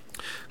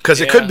 Because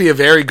it could be a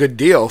very good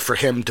deal for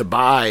him to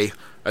buy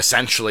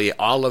essentially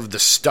all of the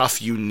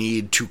stuff you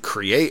need to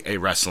create a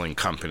wrestling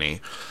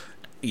company,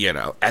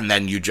 and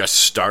then you just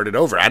start it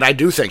over. And I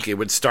do think it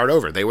would start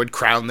over. They would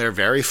crown their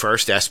very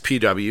first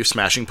SPW,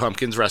 Smashing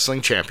Pumpkins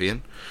Wrestling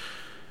Champion.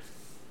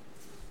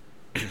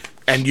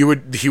 And he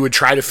would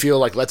try to feel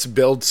like, let's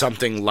build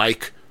something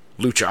like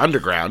Lucha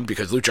Underground,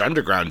 because Lucha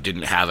Underground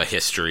didn't have a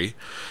history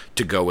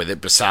to go with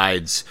it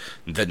besides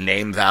the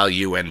name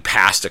value and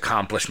past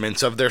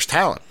accomplishments of their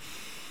talent.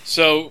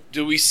 So,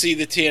 do we see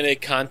the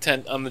TNA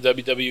content on the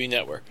WWE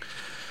Network?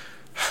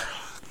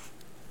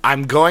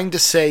 I'm going to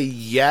say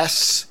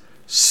yes,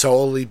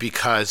 solely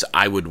because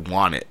I would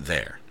want it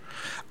there.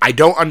 I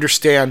don't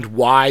understand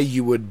why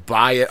you would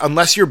buy it,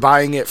 unless you're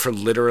buying it for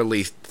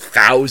literally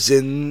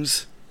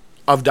thousands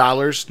of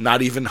dollars,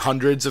 not even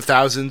hundreds of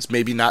thousands,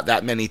 maybe not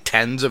that many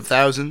tens of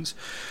thousands,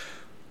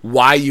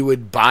 why you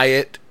would buy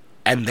it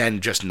and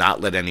then just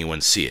not let anyone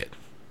see it.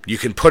 You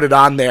can put it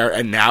on there,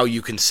 and now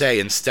you can say,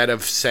 instead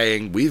of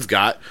saying we've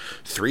got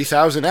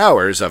 3,000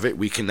 hours of it,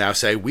 we can now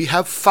say we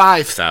have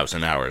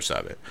 5,000 hours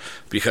of it.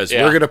 Because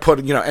we're going to put,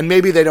 and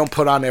maybe they don't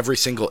put on every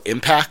single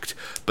Impact,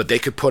 but they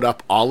could put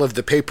up all of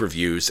the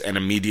pay-per-views and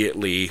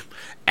immediately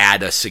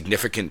add a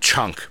significant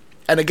chunk.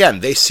 And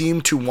again, they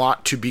seem to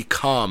want to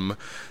become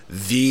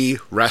the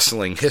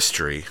wrestling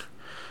history.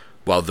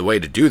 Well, the way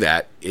to do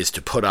that is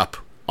to put up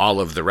all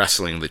of the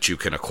wrestling that you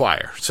can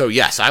acquire. So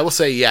yes, I will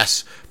say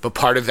yes, but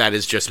part of that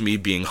is just me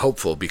being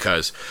hopeful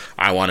because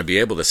I want to be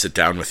able to sit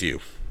down with you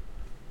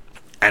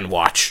and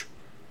watch.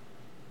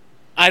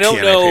 I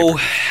don't know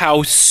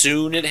how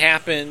soon it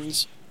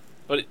happens,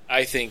 but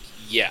I think,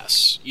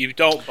 yes, you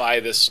don't buy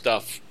this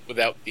stuff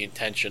without the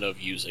intention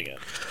of using it.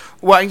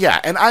 Well,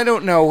 yeah, and I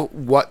don't know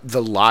what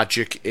the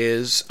logic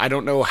is. I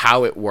don't know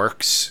how it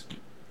works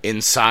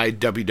inside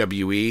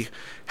WWE,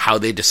 how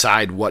they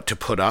decide what to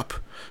put up.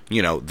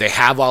 You know, they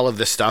have all of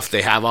this stuff.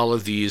 They have all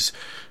of these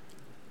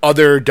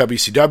other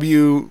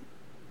WCW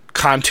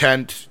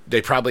content.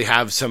 They probably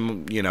have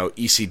some,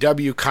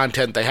 ECW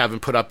content they haven't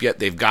put up yet.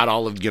 They've got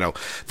all of,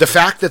 the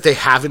fact that they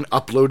haven't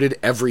uploaded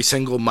every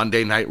single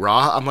Monday Night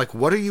Raw, I'm like,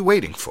 what are you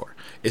waiting for?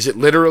 Is it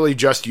literally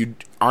just you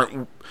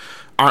aren't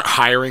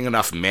hiring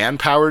enough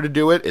manpower to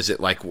do it? Is it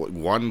like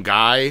one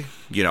guy?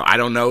 I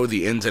don't know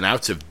the ins and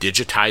outs of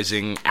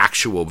digitizing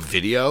actual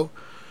video.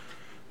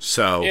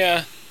 So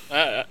yeah,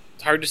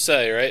 it's hard to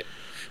say, right?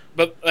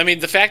 But I mean,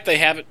 the fact they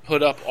haven't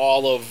put up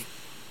all of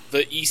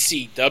the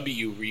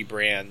ECW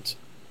rebrand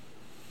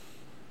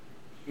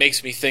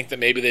makes me think that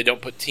maybe they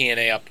don't put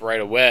TNA up right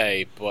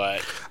away.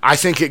 But I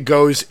think it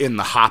goes in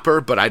the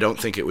hopper, but I don't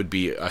think it would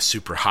be a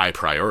super high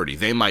priority.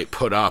 They might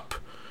put up.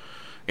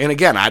 And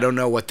again, I don't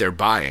know what they're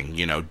buying.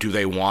 Do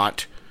they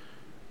want...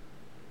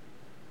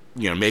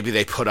 maybe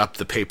they put up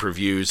the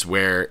pay-per-views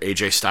where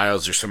AJ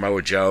Styles or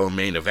Samoa Joe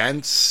main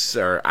events,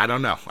 or I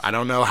don't know. I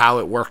don't know how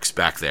it works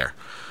back there.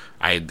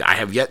 I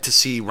have yet to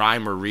see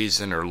rhyme or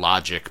reason or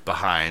logic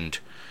behind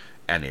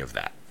any of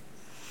that.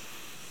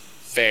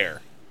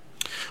 Fair.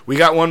 We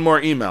got one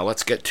more email.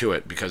 Let's get to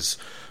it, because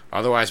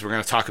otherwise we're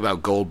going to talk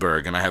about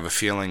Goldberg, and I have a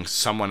feeling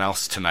someone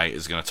else tonight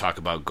is going to talk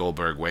about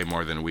Goldberg way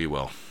more than we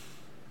will.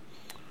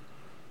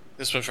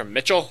 This one from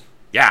Mitchell?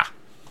 Yeah.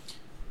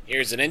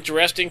 Here's an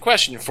interesting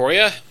question for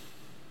you.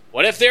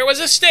 What if there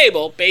was a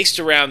stable based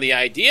around the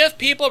idea of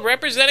people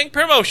representing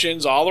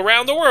promotions all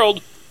around the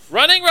world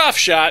running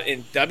roughshod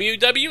in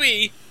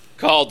WWE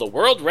called the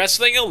World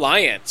Wrestling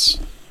Alliance?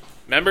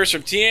 Members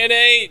from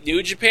TNA,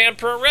 New Japan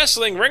Pro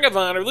Wrestling, Ring of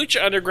Honor,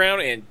 Lucha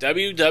Underground, and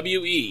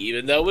WWE.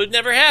 Even though it would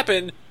never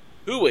happen,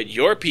 who would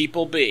your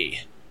people be?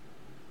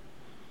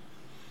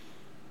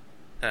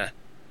 Huh.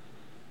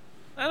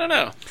 I don't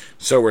know.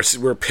 So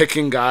we're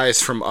picking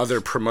guys from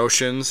other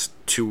promotions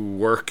to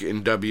work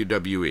in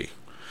WWE.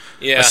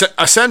 Yeah.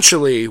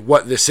 Essentially,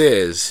 what this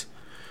is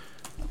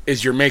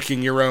you're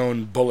making your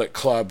own Bullet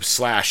Club /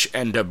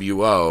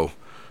 NWO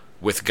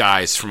with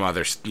guys from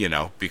others,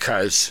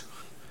 because...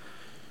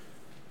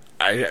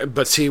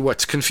 But see,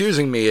 what's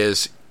confusing me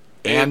is...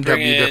 And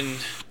WWE.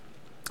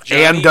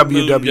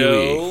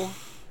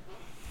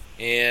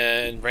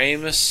 And Rey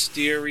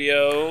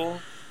Mysterio...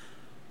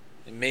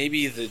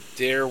 Maybe the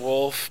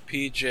Darewolf,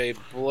 PJ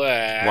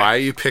Black. Why are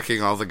you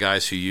picking all the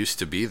guys who used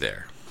to be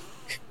there?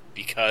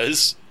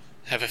 Because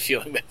I have a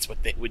feeling that's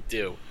what they would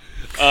do.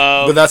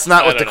 But that's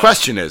not what the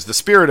question is. The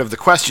spirit of the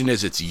question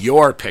is it's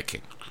your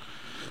picking.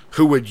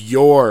 Who would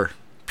your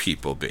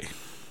people be?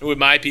 Who would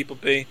my people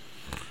be?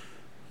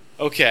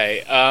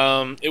 Okay,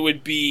 it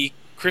would be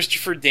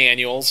Christopher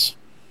Daniels.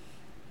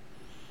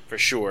 For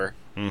sure.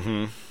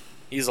 Mm-hmm.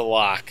 He's a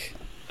lock.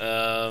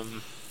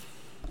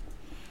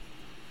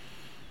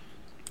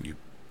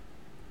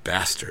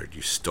 Bastard,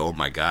 you stole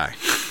my guy.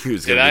 He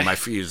was going to be my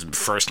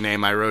first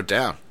name I wrote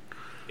down.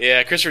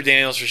 Yeah, Christopher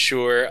Daniels for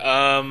sure.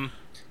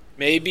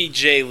 Maybe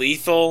Jay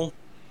Lethal.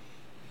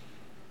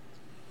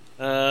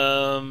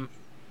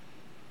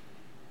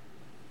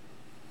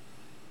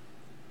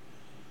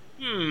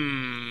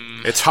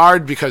 It's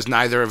hard because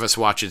neither of us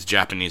watches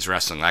Japanese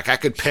wrestling. Like, I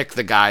could pick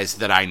the guys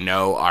that I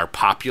know are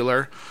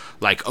popular.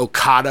 Like,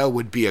 Okada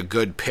would be a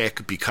good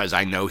pick because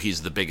I know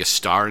he's the biggest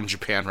star in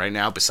Japan right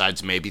now,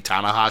 besides maybe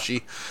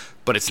Tanahashi.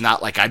 But it's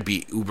not like I'd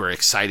be uber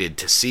excited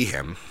to see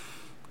him.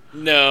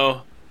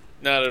 No,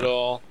 not at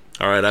all.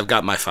 All right, I've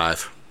got my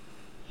 5.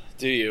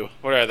 Do you?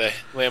 What are they?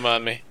 Lay them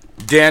on me.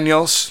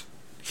 Daniels,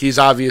 he's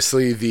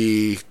obviously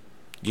the,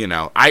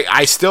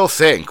 I still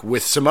think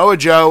with Samoa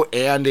Joe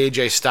and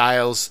AJ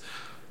Styles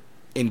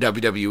in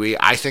WWE,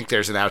 I think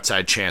there's an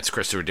outside chance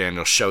Christopher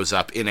Daniels shows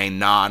up in a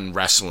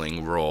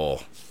non-wrestling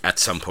role at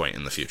some point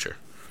in the future.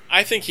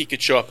 I think he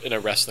could show up in a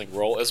wrestling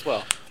role as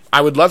well. I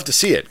would love to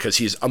see it because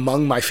he's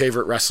among my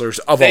favorite wrestlers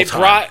of all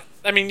time.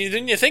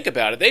 Didn't you think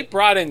about it? They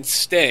brought in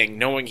Sting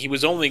knowing he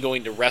was only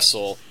going to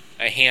wrestle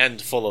a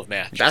handful of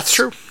matches. That's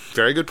true.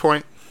 Very good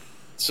point.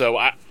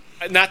 So,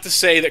 not to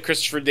say that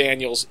Christopher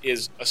Daniels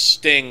is a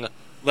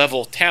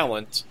Sting-level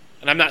talent,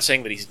 and I'm not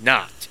saying that he's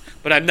not,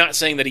 but I'm not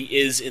saying that he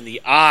is in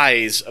the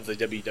eyes of the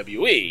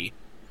WWE.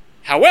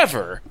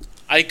 However,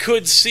 I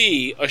could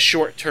see a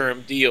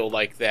short-term deal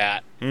like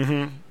that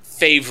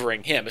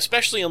favoring him,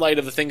 especially in light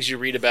of the things you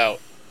read about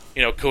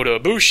Kota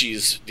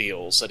Ibushi's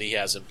deals that he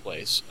has in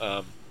place.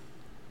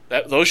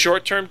 Those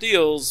short-term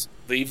deals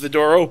leave the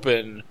door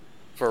open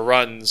for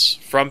runs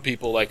from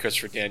people like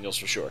Christopher Daniels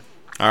for sure.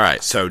 All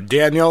right, so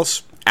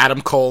Daniels,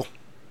 Adam Cole.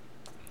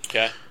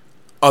 Okay.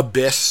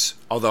 Abyss,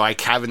 although I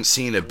haven't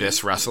seen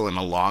Abyss wrestle in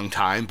a long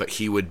time, but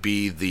he would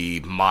be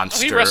the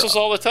monster. He wrestles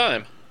all the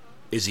time.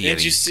 Is he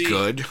any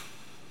good?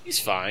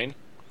 He's fine.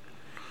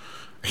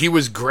 He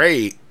was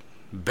great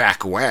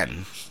back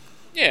when.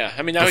 Yeah,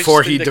 I mean, now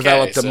before he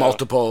developed the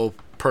multiple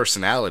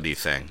personality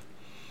thing.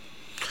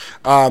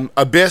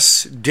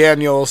 Abyss,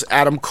 Daniels,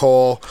 Adam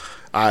Cole.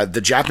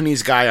 The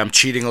Japanese guy, I'm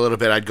cheating a little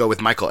bit. I'd go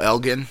with Michael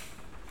Elgin,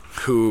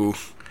 who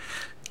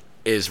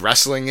is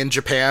wrestling in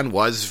Japan,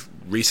 was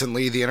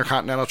recently the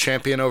Intercontinental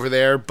Champion over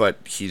there, but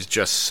he's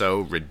just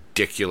so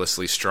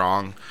ridiculously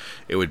strong.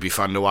 It would be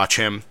fun to watch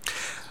him.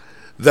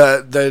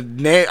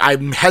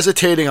 I'm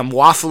hesitating. I'm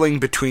waffling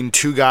between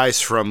two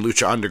guys from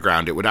Lucha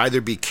Underground. It would either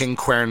be King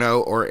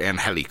Cuerno or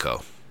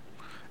Angelico,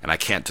 and I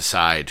can't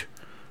decide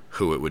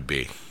who it would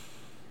be.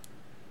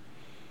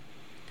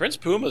 Prince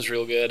Puma's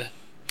real good.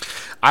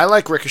 I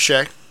like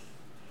Ricochet.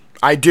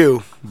 I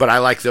do, but I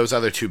like those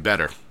other two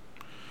better.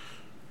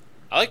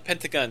 I like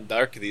Pentagon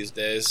Dark these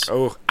days.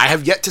 Oh, I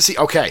have yet to see.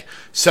 Okay,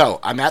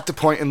 so I'm at the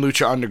point in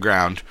Lucha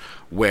Underground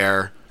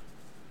where,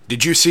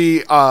 did you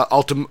see not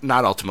Ultima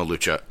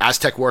Lucha,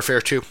 Aztec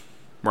Warfare 2,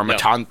 where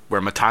No.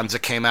 where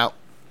Matanza came out?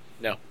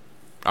 No.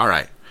 All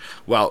right.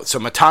 Well, so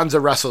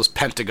Matanza wrestles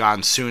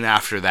Pentagon soon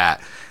after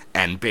that,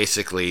 and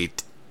basically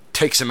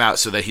takes him out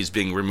so that he's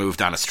being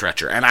removed on a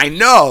stretcher. And I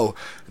know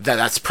that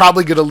that's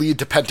probably going to lead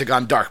to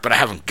Pentagon Dark, but I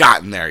haven't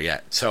gotten there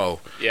yet. So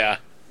Yeah.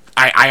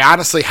 I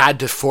honestly had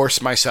to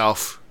force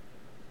myself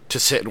to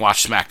sit and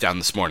watch SmackDown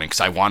this morning because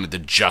I wanted to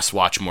just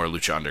watch more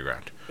Lucha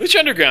Underground. Lucha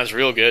Underground's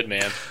real good,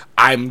 man.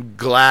 I'm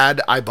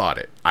glad I bought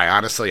it. I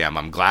honestly am.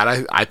 I'm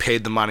glad I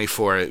paid the money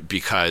for it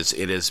because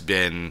it has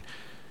been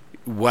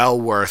well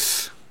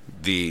worth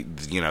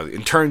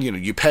in turn,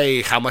 you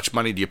pay, how much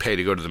money do you pay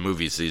to go to the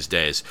movies these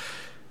days?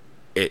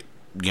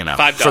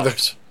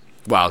 $5.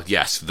 Well,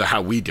 yes,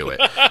 how we do it.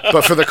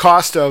 But for the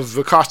cost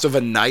of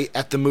a night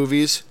at the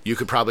movies, you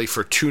could probably,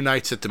 for 2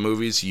 nights at the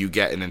movies, you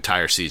get an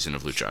entire season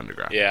of Lucha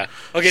Underground. Yeah.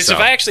 Okay, so if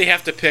I actually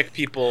have to pick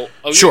people...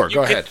 Sure,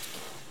 go ahead.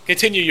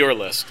 Continue your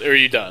list. Or are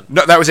you done?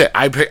 No, that was it.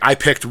 I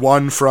picked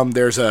one from...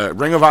 There's a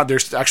Ring of Honor...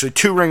 There's actually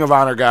 2 Ring of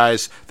Honor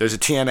guys. There's a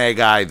TNA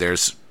guy.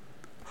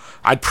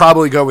 I'd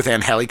probably go with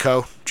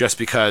Angelico, just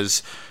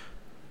because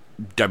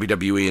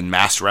WWE and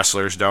masked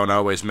wrestlers don't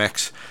always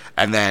mix.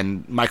 And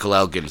then Michael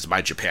Elgin is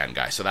my Japan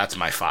guy, so that's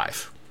my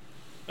 5.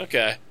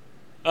 Okay.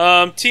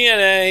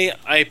 TNA,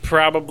 I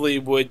probably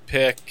would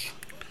pick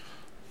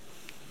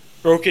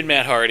Broken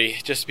Matt Hardy,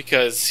 just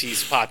because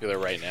he's popular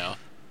right now.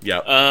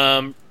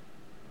 Yep.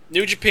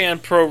 New Japan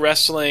Pro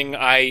Wrestling,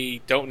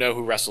 I don't know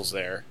who wrestles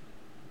there.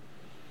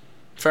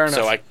 Fair enough.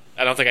 So I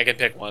don't think I can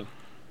pick one.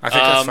 I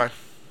think that's fine.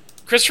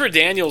 Christopher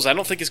Daniels, I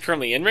don't think is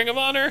currently in Ring of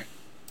Honor.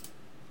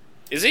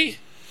 Is he?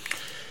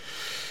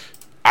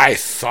 I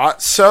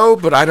thought so,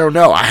 but I don't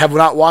know. I have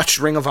not watched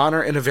Ring of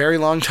Honor in a very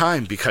long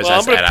time because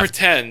I'm going to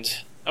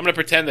pretend. I'm going to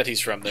pretend that he's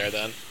from there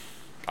then.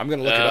 I'm going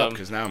to look it up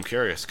because now I'm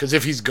curious. Because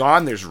if he's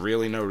gone, there's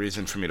really no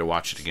reason for me to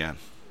watch it again.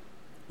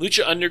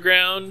 Lucha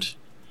Underground.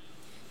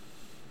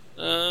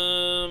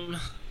 Yeah,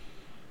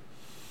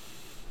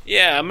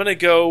 I'm going to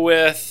go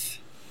with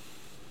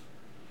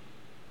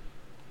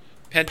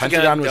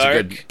Pentagon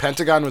Dark.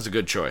 Pentagon was a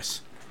good choice.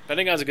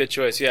 Pentagon's a good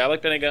choice. Yeah, I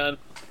like Pentagon.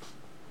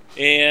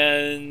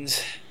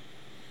 And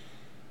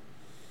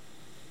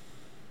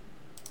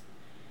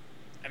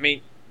I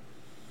mean,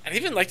 I'd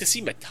even like to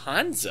see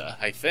Matanza,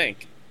 I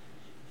think.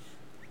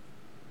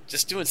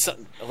 Just doing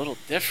something a little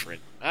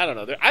different. I don't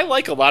know. I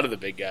like a lot of the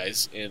big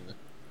guys in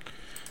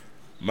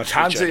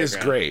Matanza is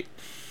great.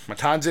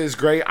 Matanza is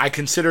great. I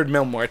considered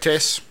Mil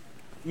Muertes.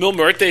 Mil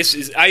Muertes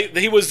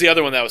he was the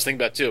other one that I was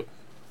thinking about too.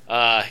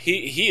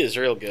 He is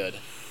real good.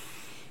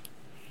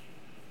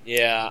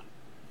 Yeah.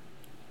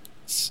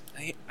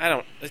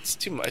 It's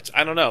too much.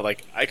 I don't know.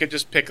 Like, I could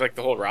just pick like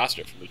the whole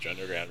roster from Lucha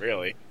Underground,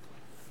 really.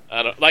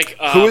 I don't like.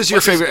 Who is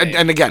your favorite?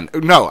 And again,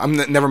 no,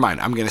 never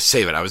mind. I'm going to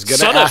save it. I was going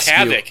to ask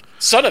you.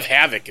 Son of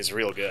Havoc is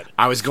real good.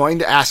 I was going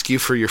to ask you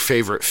for your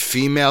favorite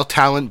female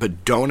talent,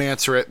 but don't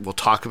answer it. We'll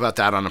talk about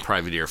that on a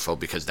private earful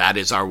because that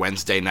is our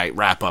Wednesday night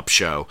wrap-up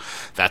show.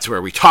 That's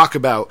where we talk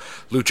about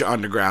Lucha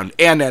Underground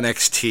and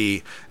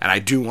NXT, and I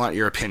do want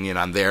your opinion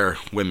on their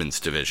women's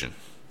division.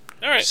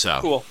 All right,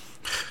 cool.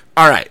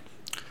 All right,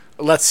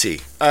 let's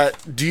see.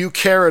 Do you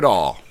care at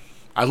all?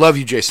 I love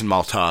you, Jason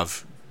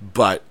Maltov,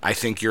 but I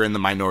think you're in the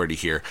minority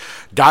here.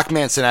 Doc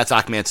Manson, at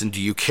Doc Manson, do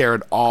you care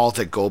at all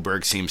that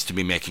Goldberg seems to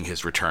be making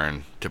his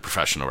return to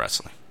professional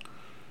wrestling?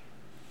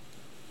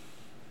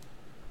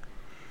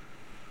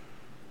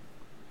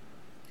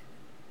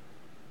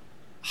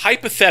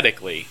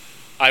 Hypothetically,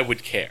 I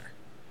would care.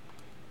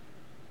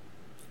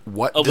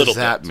 What does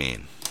that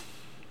mean?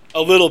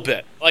 A little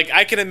bit. Like,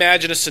 I can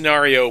imagine a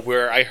scenario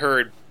where I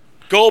heard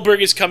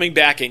Goldberg is coming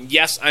back, and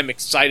yes, I'm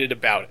excited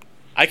about it.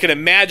 I can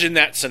imagine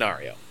that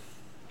scenario.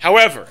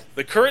 However,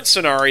 the current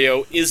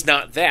scenario is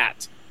not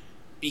that,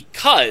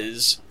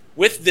 because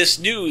with this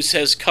news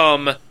has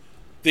come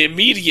the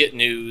immediate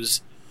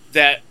news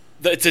that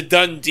it's a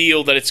done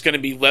deal that it's going to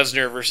be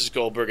Lesnar versus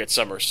Goldberg at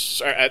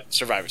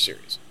Survivor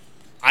Series.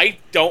 I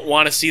don't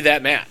want to see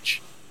that match.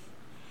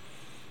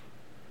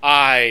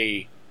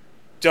 I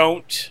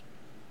don't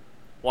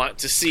want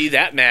to see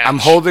that match. I'm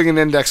holding an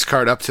index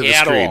card up to the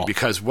screen all.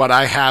 because what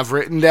I have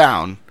written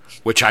down,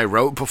 which I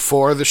wrote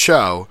before the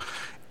show,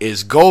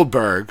 is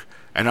Goldberg,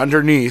 and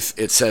underneath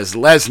it says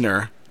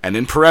Lesnar, and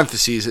in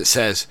parentheses it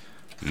says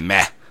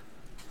meh.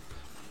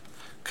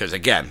 Because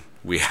again,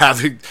 we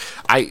have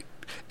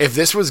if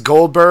this was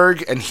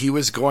Goldberg and he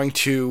was going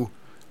to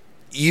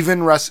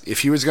if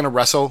he was going to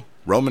wrestle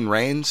Roman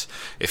Reigns,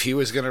 if he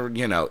was going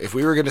to, if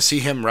we were going to see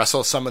him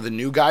wrestle some of the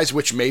new guys,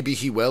 which maybe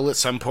he will at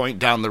some point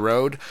down the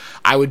road,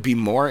 I would be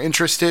more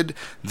interested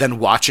than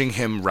watching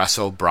him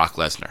wrestle Brock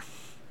Lesnar.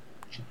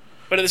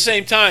 But at the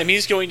same time,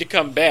 he's going to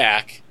come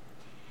back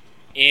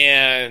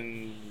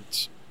and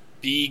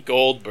be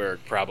Goldberg,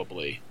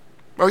 probably.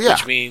 Oh, yeah.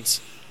 Which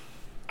means,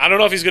 I don't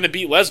know if he's going to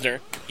beat Lesnar.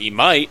 He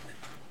might.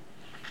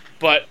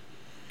 But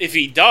if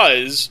he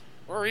does,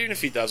 or even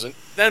if he doesn't,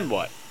 then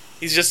what?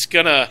 He's just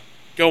going to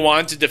go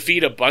on to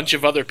defeat a bunch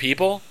of other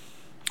people?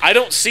 I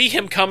don't see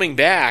him coming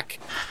back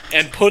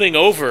and putting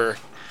over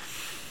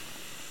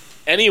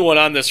anyone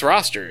on this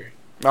roster.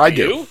 I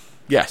do.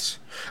 Yes.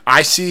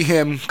 I see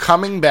him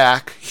coming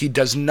back. He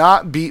does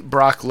not beat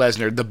Brock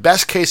Lesnar. The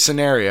best case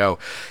scenario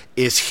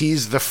is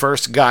he's the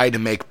first guy to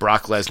make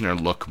Brock Lesnar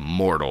look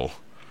mortal,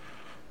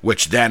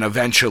 which then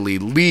eventually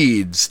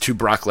leads to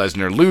Brock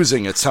Lesnar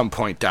losing at some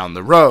point down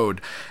the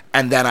road,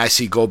 and then I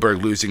see Goldberg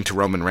losing to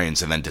Roman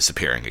Reigns and then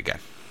disappearing again.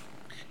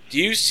 Do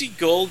you see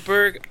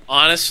Goldberg,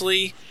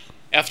 honestly,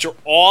 after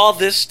all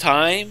this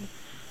time,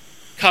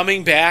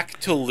 coming back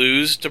to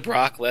lose to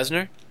Brock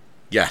Lesnar?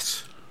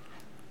 Yes.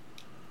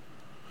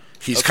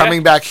 He's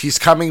coming back. He's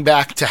coming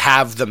back to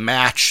have the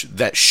match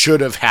that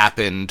should have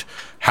happened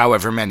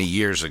however many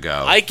years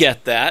ago. I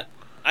get that,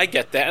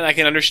 and I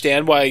can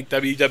understand why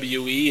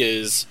WWE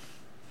is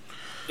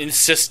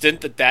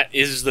insistent that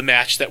is the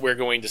match that we're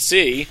going to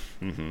see.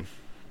 Mm-hmm.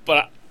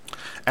 But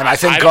I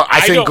think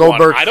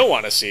Goldberg. I don't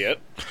want to see it.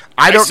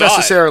 I don't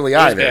necessarily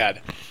either.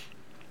 Bad.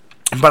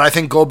 But I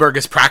think Goldberg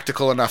is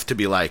practical enough to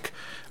be like,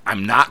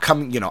 I'm not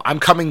coming.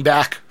 I'm coming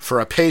back for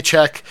a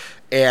paycheck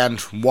and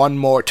one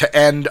more to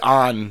end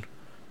on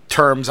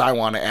terms I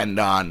want to end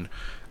on.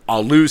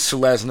 I'll lose to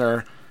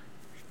Lesnar.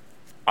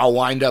 I'll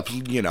wind up.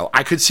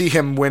 I could see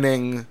him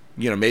winning.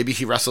 Maybe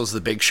he wrestles the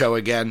Big Show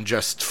again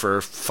just for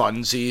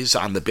funsies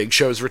on the Big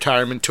Show's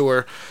retirement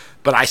tour.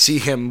 But I see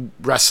him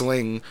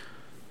wrestling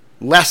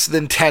less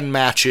than 10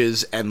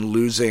 matches and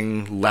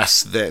losing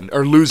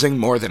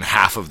more than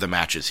half of the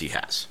matches he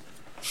has.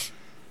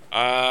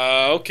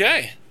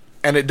 Okay.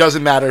 And it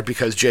doesn't matter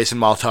because Jason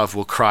Maltov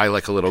will cry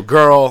like a little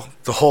girl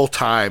the whole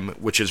time,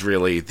 which is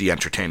really the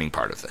entertaining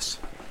part of this.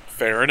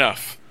 Fair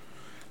enough.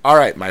 All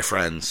right, my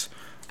friends.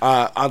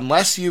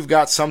 Unless you've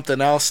got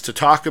something else to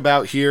talk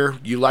about here,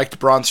 you liked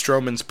Braun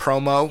Strowman's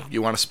promo,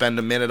 you want to spend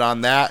a minute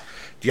on that.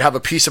 Do you have a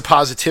piece of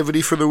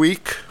positivity for the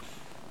week?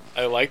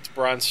 I liked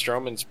Braun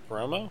Strowman's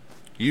promo?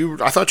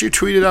 I thought you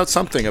tweeted out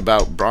something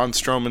about Braun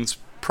Strowman's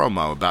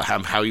promo, about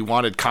how he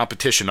wanted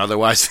competition,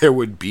 otherwise there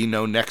would be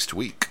no next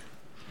week.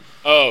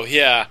 Oh,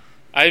 yeah.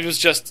 I was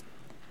just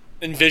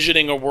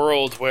envisioning a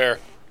world where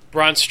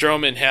Braun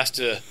Strowman has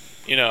to,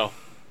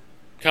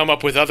 come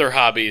up with other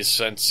hobbies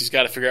since he's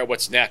got to figure out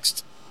what's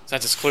next,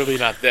 since it's clearly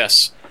not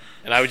this.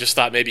 And I just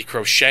thought maybe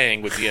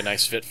crocheting would be a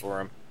nice fit for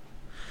him.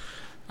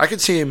 I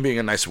could see him being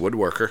a nice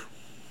woodworker.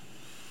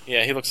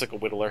 Yeah, he looks like a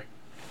whittler.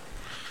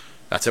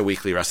 That's a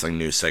weekly wrestling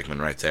news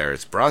segment right there.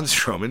 It's Braun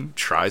Strowman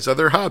tries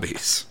other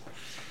hobbies.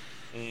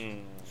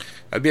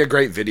 That'd be a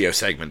great video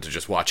segment to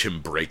just watch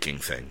him breaking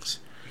things.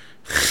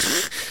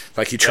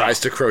 Like he tries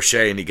to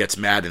crochet and he gets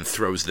mad and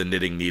throws the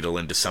knitting needle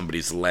into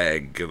somebody's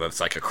leg that's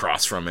like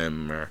across from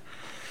him.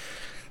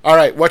 All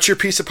right, what's your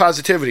piece of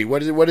positivity?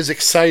 What is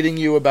exciting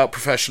you about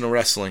professional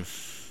wrestling?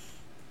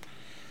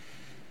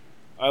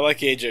 I like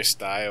AJ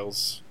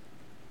Styles.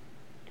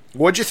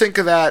 What'd you think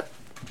of that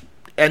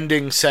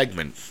ending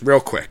segment? Real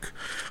quick.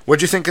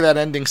 What'd you think of that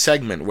ending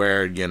segment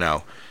where,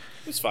 It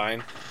was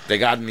fine. They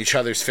got in each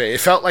other's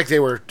face. I felt like they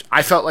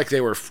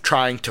were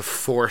trying to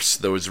force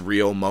those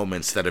real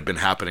moments that have been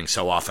happening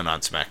so often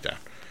on SmackDown.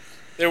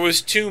 There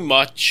was too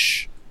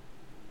much.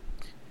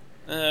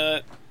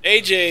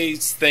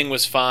 AJ's thing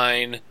was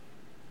fine.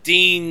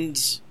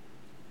 Dean's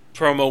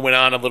promo went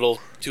on a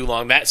little too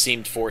long. That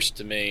seemed forced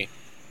to me.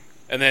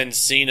 And then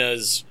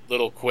Cena's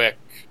little quick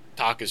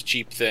talk is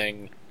cheap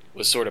thing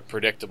was sort of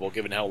predictable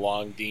given how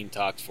long Dean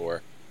talked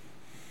for.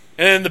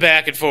 And the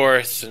back and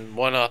forth, and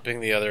one upping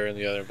the other, and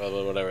the other, blah,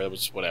 blah, whatever. It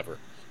was whatever.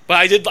 But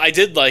I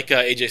did like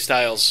AJ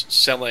Styles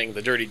selling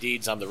the dirty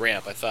deeds on the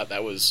ramp. I thought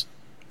that was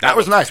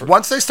nice.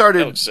 Once they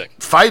started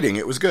fighting,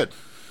 it was good.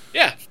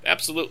 Yeah,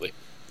 absolutely.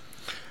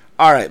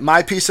 All right,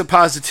 my piece of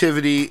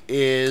positivity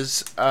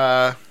is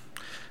the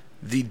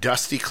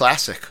Dusty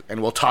Classic,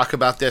 and we'll talk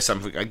about this.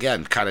 I'm,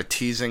 again, kind of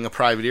teasing a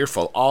private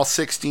earful. All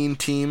 16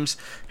 teams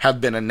have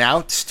been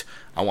announced.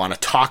 I want to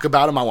talk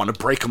about them. I want to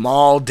break them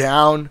all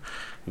down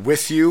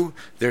with you.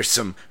 There's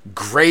some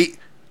great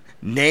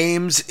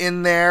names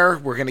in there.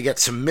 We're going to get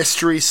some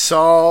mysteries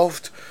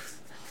solved.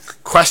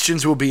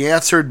 Questions will be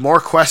answered.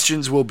 More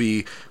questions will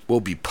be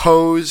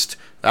posed.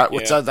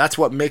 That's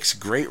what makes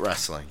great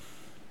wrestling.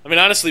 I mean,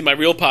 honestly, my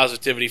real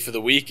positivity for the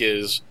week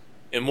is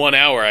in 1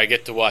 hour I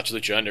get to watch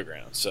Lucha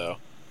Underground. So,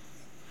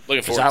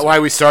 looking forward to it. Is that why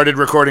we started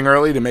recording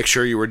early, to make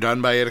sure you were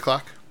done by 8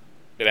 o'clock?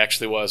 It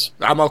actually was.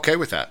 I'm okay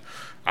with that.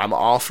 I'm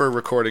all for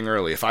recording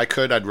early. If I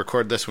could, I'd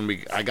record this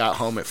when I got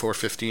home at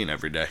 4:15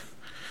 every day.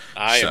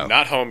 I am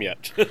not home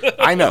yet.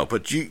 I know,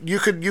 but you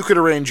could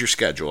arrange your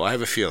schedule. I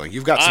have a feeling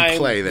you've got some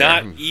play there.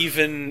 I'm not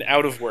even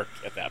out of work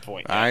at that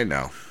point. Yet. I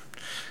know,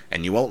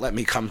 and you won't let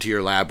me come to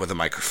your lab with a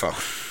microphone.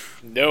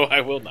 No, I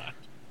will not.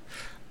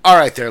 All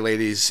right, there,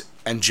 ladies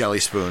and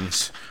jelly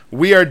spoons.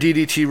 We are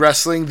DDT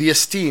Wrestling, the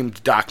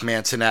esteemed Doc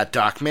Manson at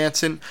Doc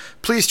Manson.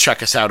 Please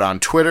check us out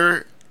on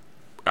Twitter.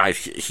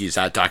 He's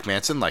at Doc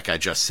Manson, like I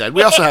just said.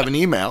 We also have an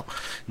email,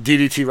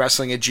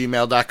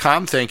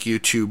 ddtwrestling@gmail.com. Thank you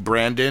to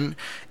Brandon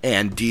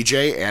and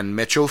DJ and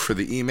Mitchell for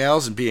the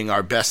emails and being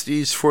our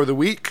besties for the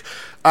week.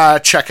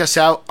 Check us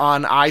out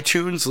on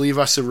iTunes. Leave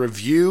us a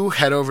review.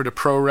 Head over to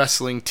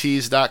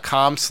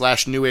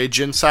prowrestlingtees.com/New Age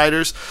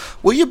Insiders.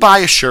 Will you buy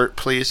a shirt,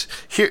 please?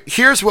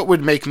 Here's what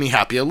would make me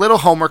happy. A little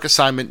homework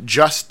assignment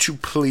just to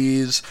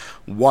please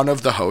one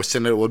of the hosts,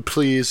 and it would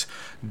please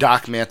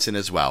Doc Manson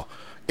as well.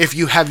 If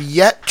you have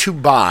yet to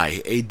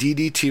buy a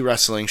DDT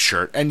Wrestling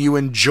shirt and you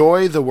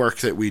enjoy the work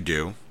that we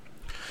do,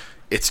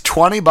 it's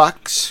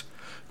 $20.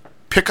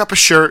 Pick up a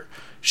shirt,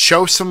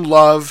 show some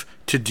love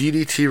to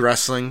DDT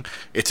Wrestling.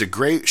 It's a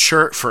great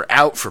shirt for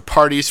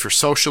parties, for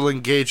social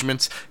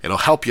engagements. It'll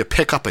help you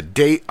pick up a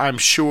date, I'm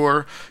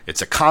sure.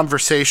 It's a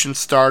conversation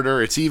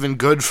starter. It's even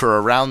good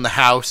for around the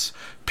house.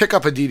 Pick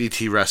up a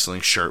DDT Wrestling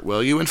shirt,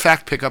 will you? In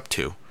fact, pick up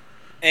 2.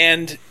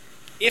 And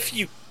if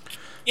you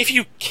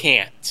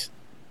can't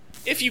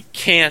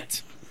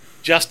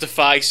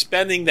justify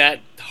spending that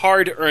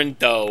hard-earned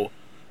dough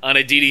on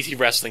a DDT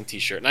Wrestling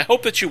t-shirt, and I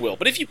hope that you will,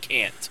 but if you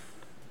can't,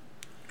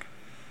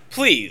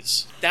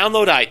 please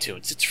download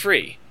iTunes. It's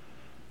free.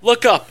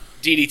 Look up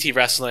DDT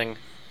Wrestling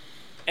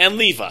and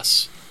leave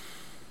us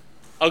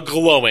a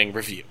glowing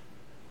review.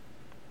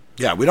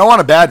 Yeah, we don't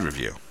want a bad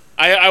review.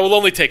 I will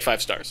only take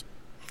 5 stars.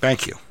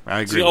 Thank you.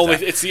 I agree with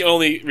that. It's the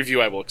only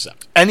review I will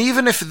accept. And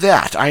even if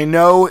that, I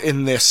know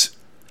in this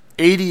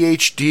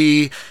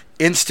ADHD,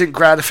 instant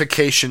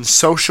gratification,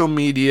 social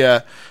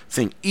media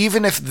thing,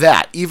 even if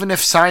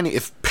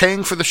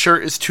paying for the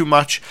shirt is too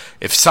much,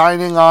 if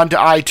signing on to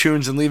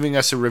iTunes and leaving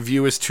us a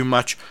review is too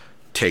much,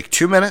 take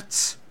 2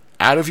 minutes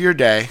out of your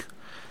day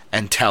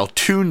and tell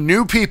 2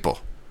 new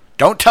people.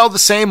 Don't tell the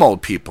same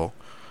old people.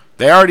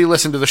 They already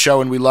listen to the show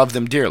and we love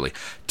them dearly.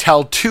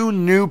 Tell 2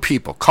 new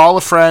people. Call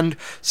a friend,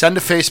 send a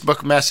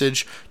Facebook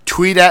message,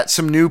 tweet at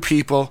some new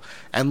people,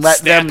 and let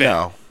them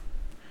know.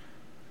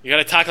 You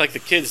gotta talk like the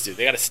kids do.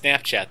 They gotta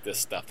Snapchat this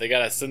stuff. They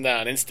gotta send that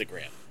on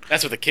Instagram.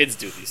 That's what the kids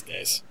do these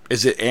days.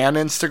 Is it an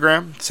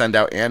Instagram? Send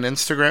out an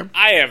Instagram?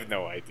 I have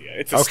no idea.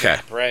 It's a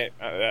Snap, right?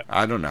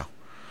 I don't know.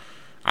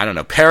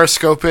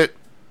 Periscope it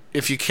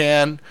if you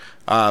can.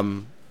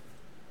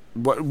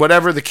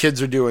 Whatever the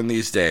kids are doing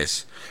these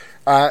days.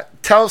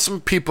 Tell some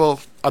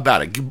people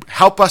about it.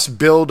 Help us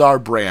build our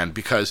brand,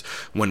 because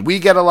when we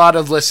get a lot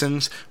of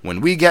listens,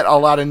 when we get a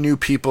lot of new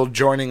people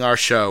joining our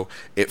show,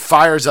 it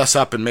fires us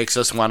up and makes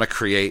us want to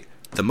create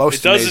the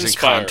most amazing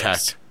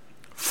content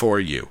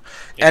for you.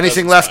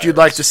 Anything left you'd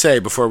like to say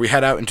before we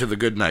head out into the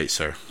good night,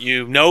 sir?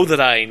 You know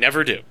that I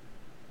never do.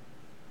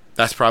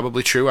 That's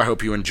probably true. I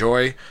hope you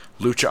enjoy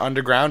Lucha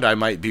Underground. I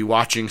might be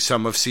watching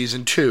some of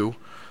Season 2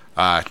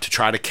 to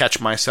try to catch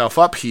myself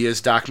up. He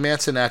is Doc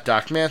Manson at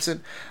Doc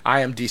Manson. I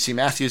am DC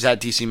Matthews at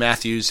DC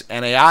Matthews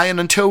NAI. And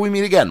until we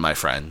meet again, my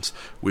friends,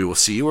 we will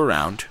see you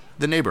around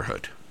the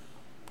neighborhood.